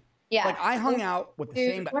guy. Yeah. Like I hung out with the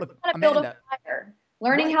same guy. Look, how to build a fire,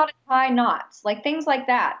 learning how to tie knots, like things like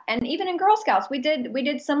that. And even in Girl Scouts, we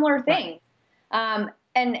did similar things. Right.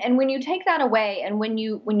 And when you take that away, and when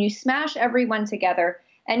you smash everyone together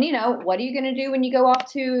And, what are you going to do when you go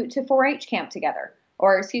off to 4-H camp together?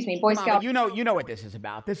 Or, excuse me, Boy Scout. You know what this is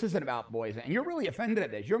about. This isn't about boys. And you're really offended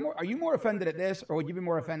at this. Are you more offended at this, or would you be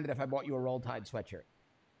more offended if I bought you a Roll Tide sweatshirt?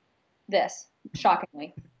 This,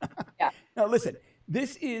 shockingly. Yeah. Now, listen,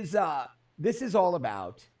 this is all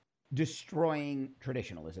about destroying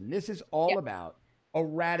traditionalism. This is all about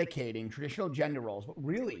eradicating traditional gender roles. But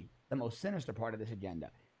really, the most sinister part of this agenda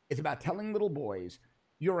is about telling little boys,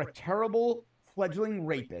 you're a terrible fledgling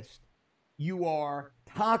rapist. You are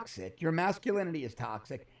toxic. Your masculinity is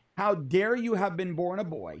toxic. How dare you have been born a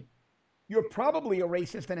boy? You're probably a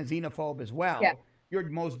racist and a xenophobe as well. Yeah. You're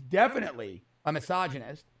most definitely a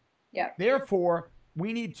misogynist. Yeah. Therefore,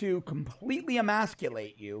 we need to completely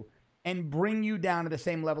emasculate you and bring you down to the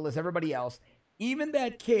same level as everybody else, even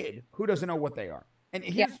that kid who doesn't know what they are. And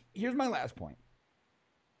here's my last point.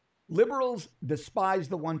 Liberals despise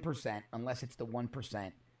the 1% unless it's the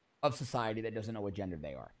 1% of society that doesn't know what gender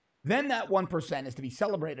they are. Then that 1% is to be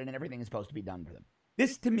celebrated and everything is supposed to be done for them.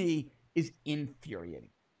 This, to me, is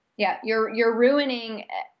infuriating. Yeah, you're ruining,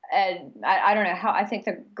 I don't know how, I think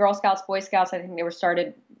the Girl Scouts, Boy Scouts, I think they were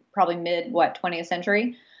started probably 20th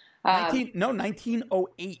century?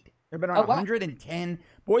 1908. There have been around 110.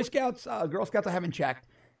 Boy Scouts, Girl Scouts, I haven't checked.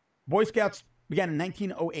 Boy Scouts began in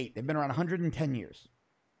 1908. They've been around 110 years.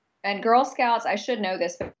 And Girl Scouts, I should know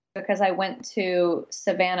this because I went to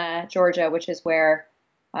Savannah, Georgia, which is where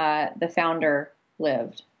the founder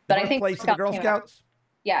lived. But I think place of the Girl Scouts?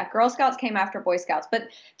 Yeah, Girl Scouts came after Boy Scouts. But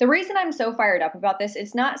the reason I'm so fired up about this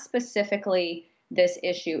is not specifically this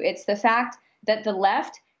issue. It's the fact that the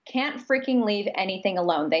left can't freaking leave anything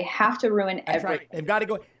alone. They have to ruin everything. Right. They've got to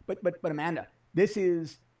go. But Amanda, this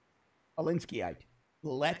is Alinskyite.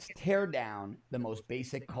 Let's tear down the most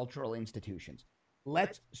basic cultural institutions.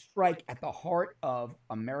 Let's strike at the heart of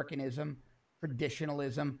Americanism,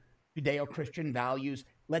 traditionalism, Judeo-Christian values.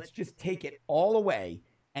 Let's just take it all away.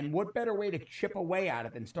 And what better way to chip away at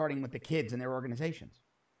it than starting with the kids and their organizations?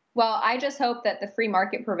 Well, I just hope that the free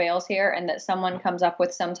market prevails here and that someone comes up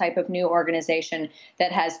with some type of new organization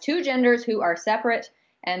that has two genders who are separate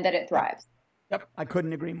and that it thrives. Yep, I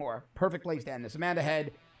couldn't agree more. Perfect place to end this. Amanda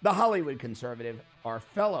Head, the Hollywood conservative, our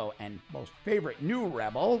fellow and most favorite new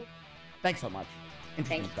rebel. Thanks so much.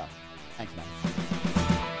 Interesting stuff. Thanks, man.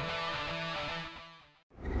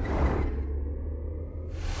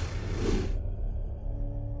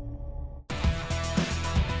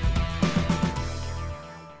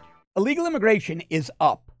 Illegal immigration is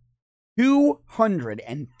up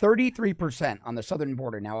 233% on the southern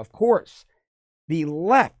border. Now, of course, the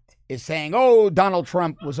left is saying, oh, Donald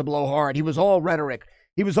Trump was a blowhard. He was all rhetoric.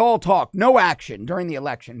 He was all talk, no action during the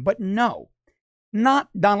election. But no, not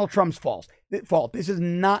Donald Trump's fault. This is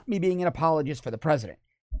not me being an apologist for the president.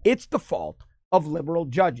 It's the fault of liberal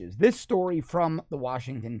judges. This story from the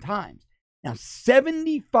Washington Times. Now,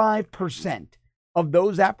 75% of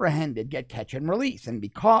those apprehended get catch and release. And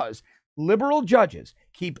because liberal judges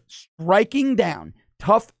keep striking down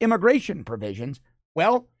tough immigration provisions,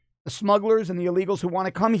 well, the smugglers and the illegals who want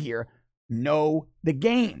to come here know the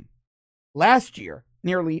game. Last year,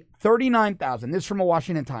 nearly 39,000, this is from a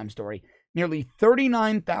Washington Times story, nearly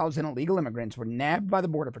 39,000 illegal immigrants were nabbed by the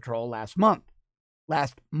Border Patrol last month.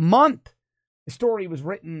 Last month, the story was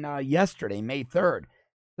written yesterday, May 3rd.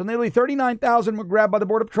 So nearly 39,000 were grabbed by the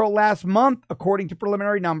Border Patrol last month, according to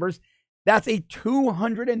preliminary numbers. That's a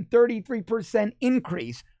 233%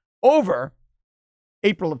 increase over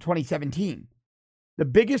April of 2017. The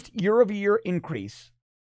biggest year-over-year increase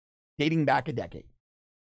dating back a decade.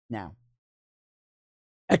 Now,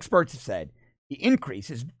 experts have said the increase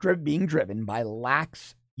is being driven by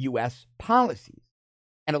lax U.S. policies,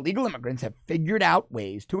 and illegal immigrants have figured out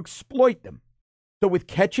ways to exploit them. So with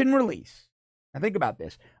catch and release, now think about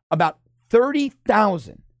this, about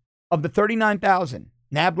 30,000 of the 39,000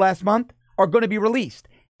 nabbed last month are going to be released,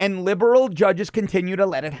 and liberal judges continue to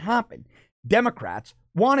let it happen. Democrats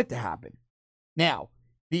want it to happen. Now,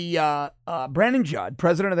 the Brandon Judd,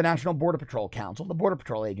 president of the National Border Patrol Council, the Border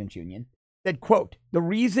Patrol Agents Union, said, quote, the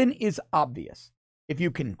reason is obvious. If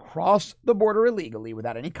you can cross the border illegally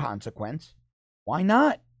without any consequence, why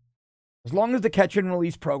not? As long as the catch and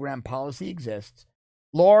release program policy exists,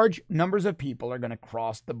 large numbers of people are going to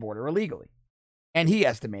cross the border illegally. And he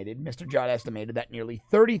estimated, Mr. Judd estimated, that nearly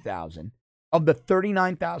 30,000 of the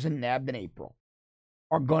 39,000 nabbed in April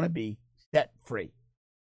are going to be set free.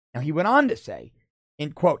 Now, he went on to say,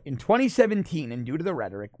 in quote, in 2017, and due to the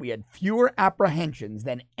rhetoric, we had fewer apprehensions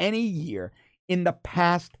than any year in the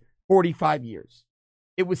past 45 years.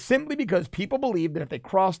 It was simply because people believed that if they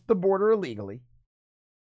crossed the border illegally,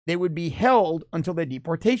 they would be held until their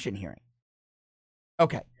deportation hearing.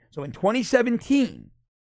 Okay, so in 2017,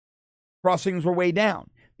 crossings were way down.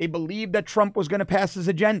 They believed that Trump was going to pass his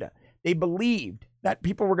agenda. They believed that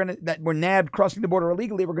people that were nabbed crossing the border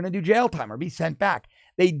illegally were going to do jail time or be sent back.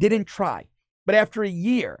 They didn't try. But after a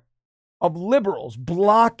year of liberals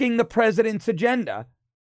blocking the president's agenda,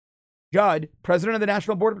 Judd, president of the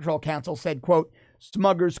National Border Patrol Council, said, quote,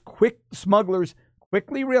 smugglers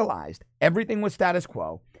quickly realized everything was status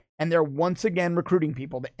quo, and they're once again recruiting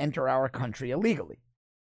people to enter our country illegally.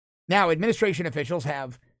 Now, administration officials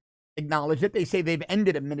have acknowledged it. They say they've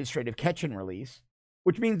ended administrative catch and release,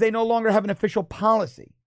 which means they no longer have an official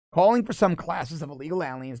policy calling for some classes of illegal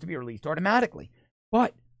aliens to be released automatically.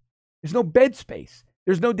 But there's no bed space.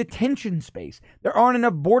 There's no detention space. There aren't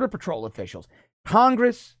enough Border Patrol officials.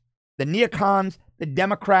 Congress, the neocons, the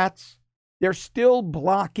Democrats, they're still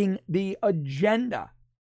blocking the agenda.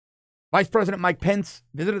 Vice President Mike Pence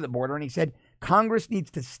visited the border and he said, Congress needs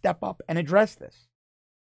to step up and address this.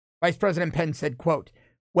 Vice President Pence said, quote,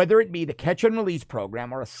 whether it be the catch and release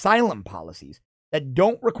program or asylum policies that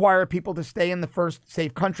don't require people to stay in the first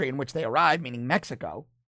safe country in which they arrive, meaning Mexico,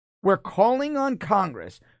 we're calling on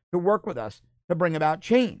Congress to work with us to bring about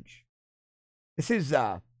change. This is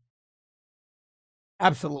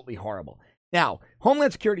absolutely horrible. Now,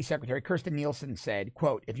 Homeland Security Secretary Kirstjen Nielsen said,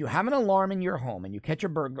 quote, if you have an alarm in your home and you catch a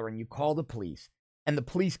burglar and you call the police and the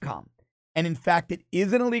police come, and in fact it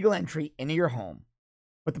is an illegal entry into your home,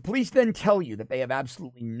 but the police then tell you that they have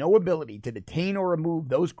absolutely no ability to detain or remove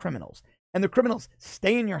those criminals, and the criminals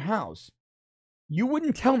stay in your house, you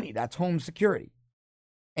wouldn't tell me that's home security.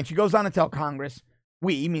 And she goes on to tell Congress,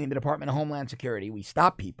 we, meaning the Department of Homeland Security, we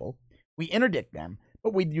stop people, we interdict them,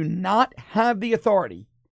 but we do not have the authority,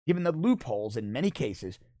 given the loopholes in many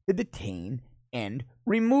cases, to detain and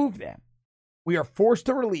remove them. We are forced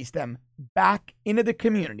to release them back into the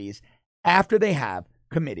communities after they have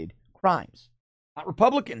committed crimes. Not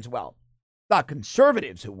Republicans, well, not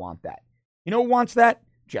conservatives who want that. You know who wants that?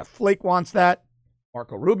 Jeff Flake wants that.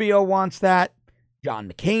 Marco Rubio wants that. John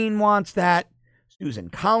McCain wants that. Susan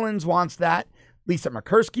Collins wants that. Lisa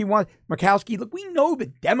Murkowski. Look, we know the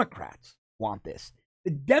Democrats want this.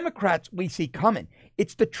 The Democrats we see coming.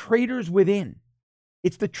 It's the traitors within.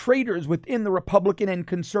 It's the traitors within the Republican and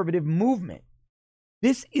conservative movement.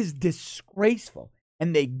 This is disgraceful.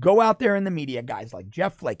 And they go out there in the media, guys like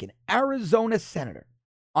Jeff Flake, an Arizona senator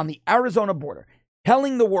on the Arizona border,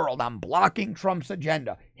 telling the world I'm blocking Trump's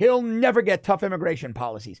agenda. He'll never get tough immigration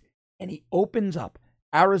policies. And he opens up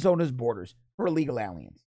Arizona's borders for illegal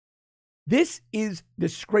aliens. This is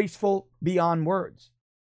disgraceful beyond words.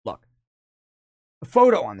 Look, the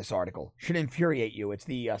photo on this article should infuriate you. It's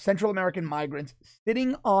the Central American migrants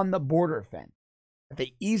sitting on the border fence that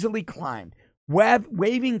they easily climbed,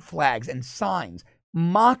 waving flags and signs,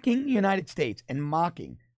 mocking the United States and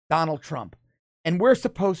mocking Donald Trump. And we're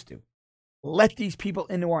supposed to let these people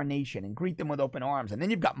into our nation and greet them with open arms. And then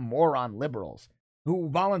you've got moron liberals who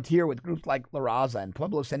volunteer with groups like La Raza and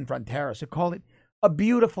Pueblos Sin Fronteras who call it a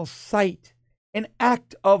beautiful sight, an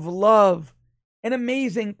act of love, an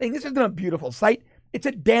amazing thing. This isn't a beautiful sight. It's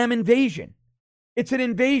a damn invasion. It's an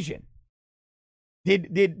invasion.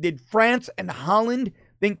 Did France and Holland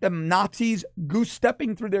think the Nazis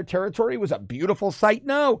goose-stepping through their territory was a beautiful sight?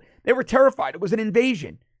 No, they were terrified. It was an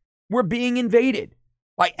invasion. We're being invaded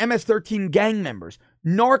by MS-13 gang members,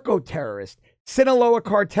 narco-terrorists, Sinaloa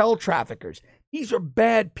cartel traffickers. These are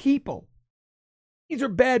bad people. These are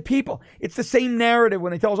bad people. It's the same narrative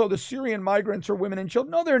when they tell us, oh, the Syrian migrants are women and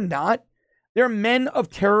children. No, they're not. They're men of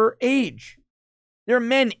terror age. They're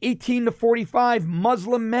men 18 to 45,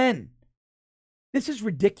 Muslim men. This is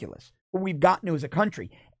ridiculous. What we've gotten to as a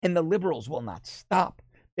country, and the liberals will not stop.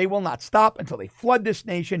 They will not stop until they flood this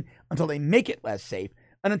nation, until they make it less safe,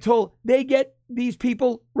 and until they get these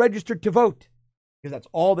people registered to vote. Because that's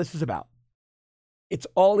all this is about. It's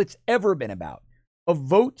all it's ever been about. A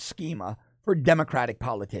vote schema for Democratic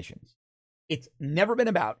politicians. It's never been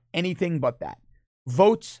about anything but that.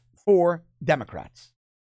 Votes for Democrats.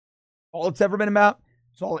 All it's ever been about.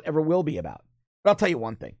 It's all it ever will be about. But I'll tell you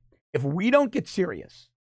one thing. If we don't get serious,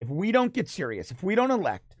 if we don't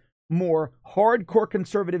elect more hardcore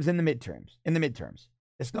conservatives in the midterms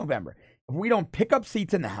this November, if we don't pick up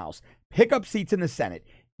seats in the House, pick up seats in the Senate,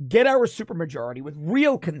 get our supermajority with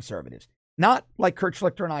real conservatives, not like Kurt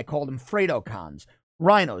Schlichter and I called them Fredo-cons,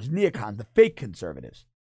 rhinos, neocons, the fake conservatives.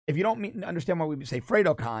 If you don't understand why we say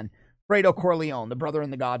Fredo-con, Fredo Corleone, the brother in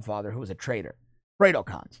The Godfather who was a traitor,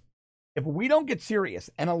 Fredo-cons. If we don't get serious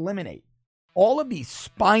and eliminate all of these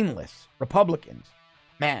spineless Republicans,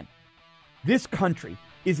 man, this country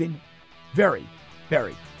is in very,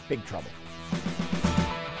 very big trouble.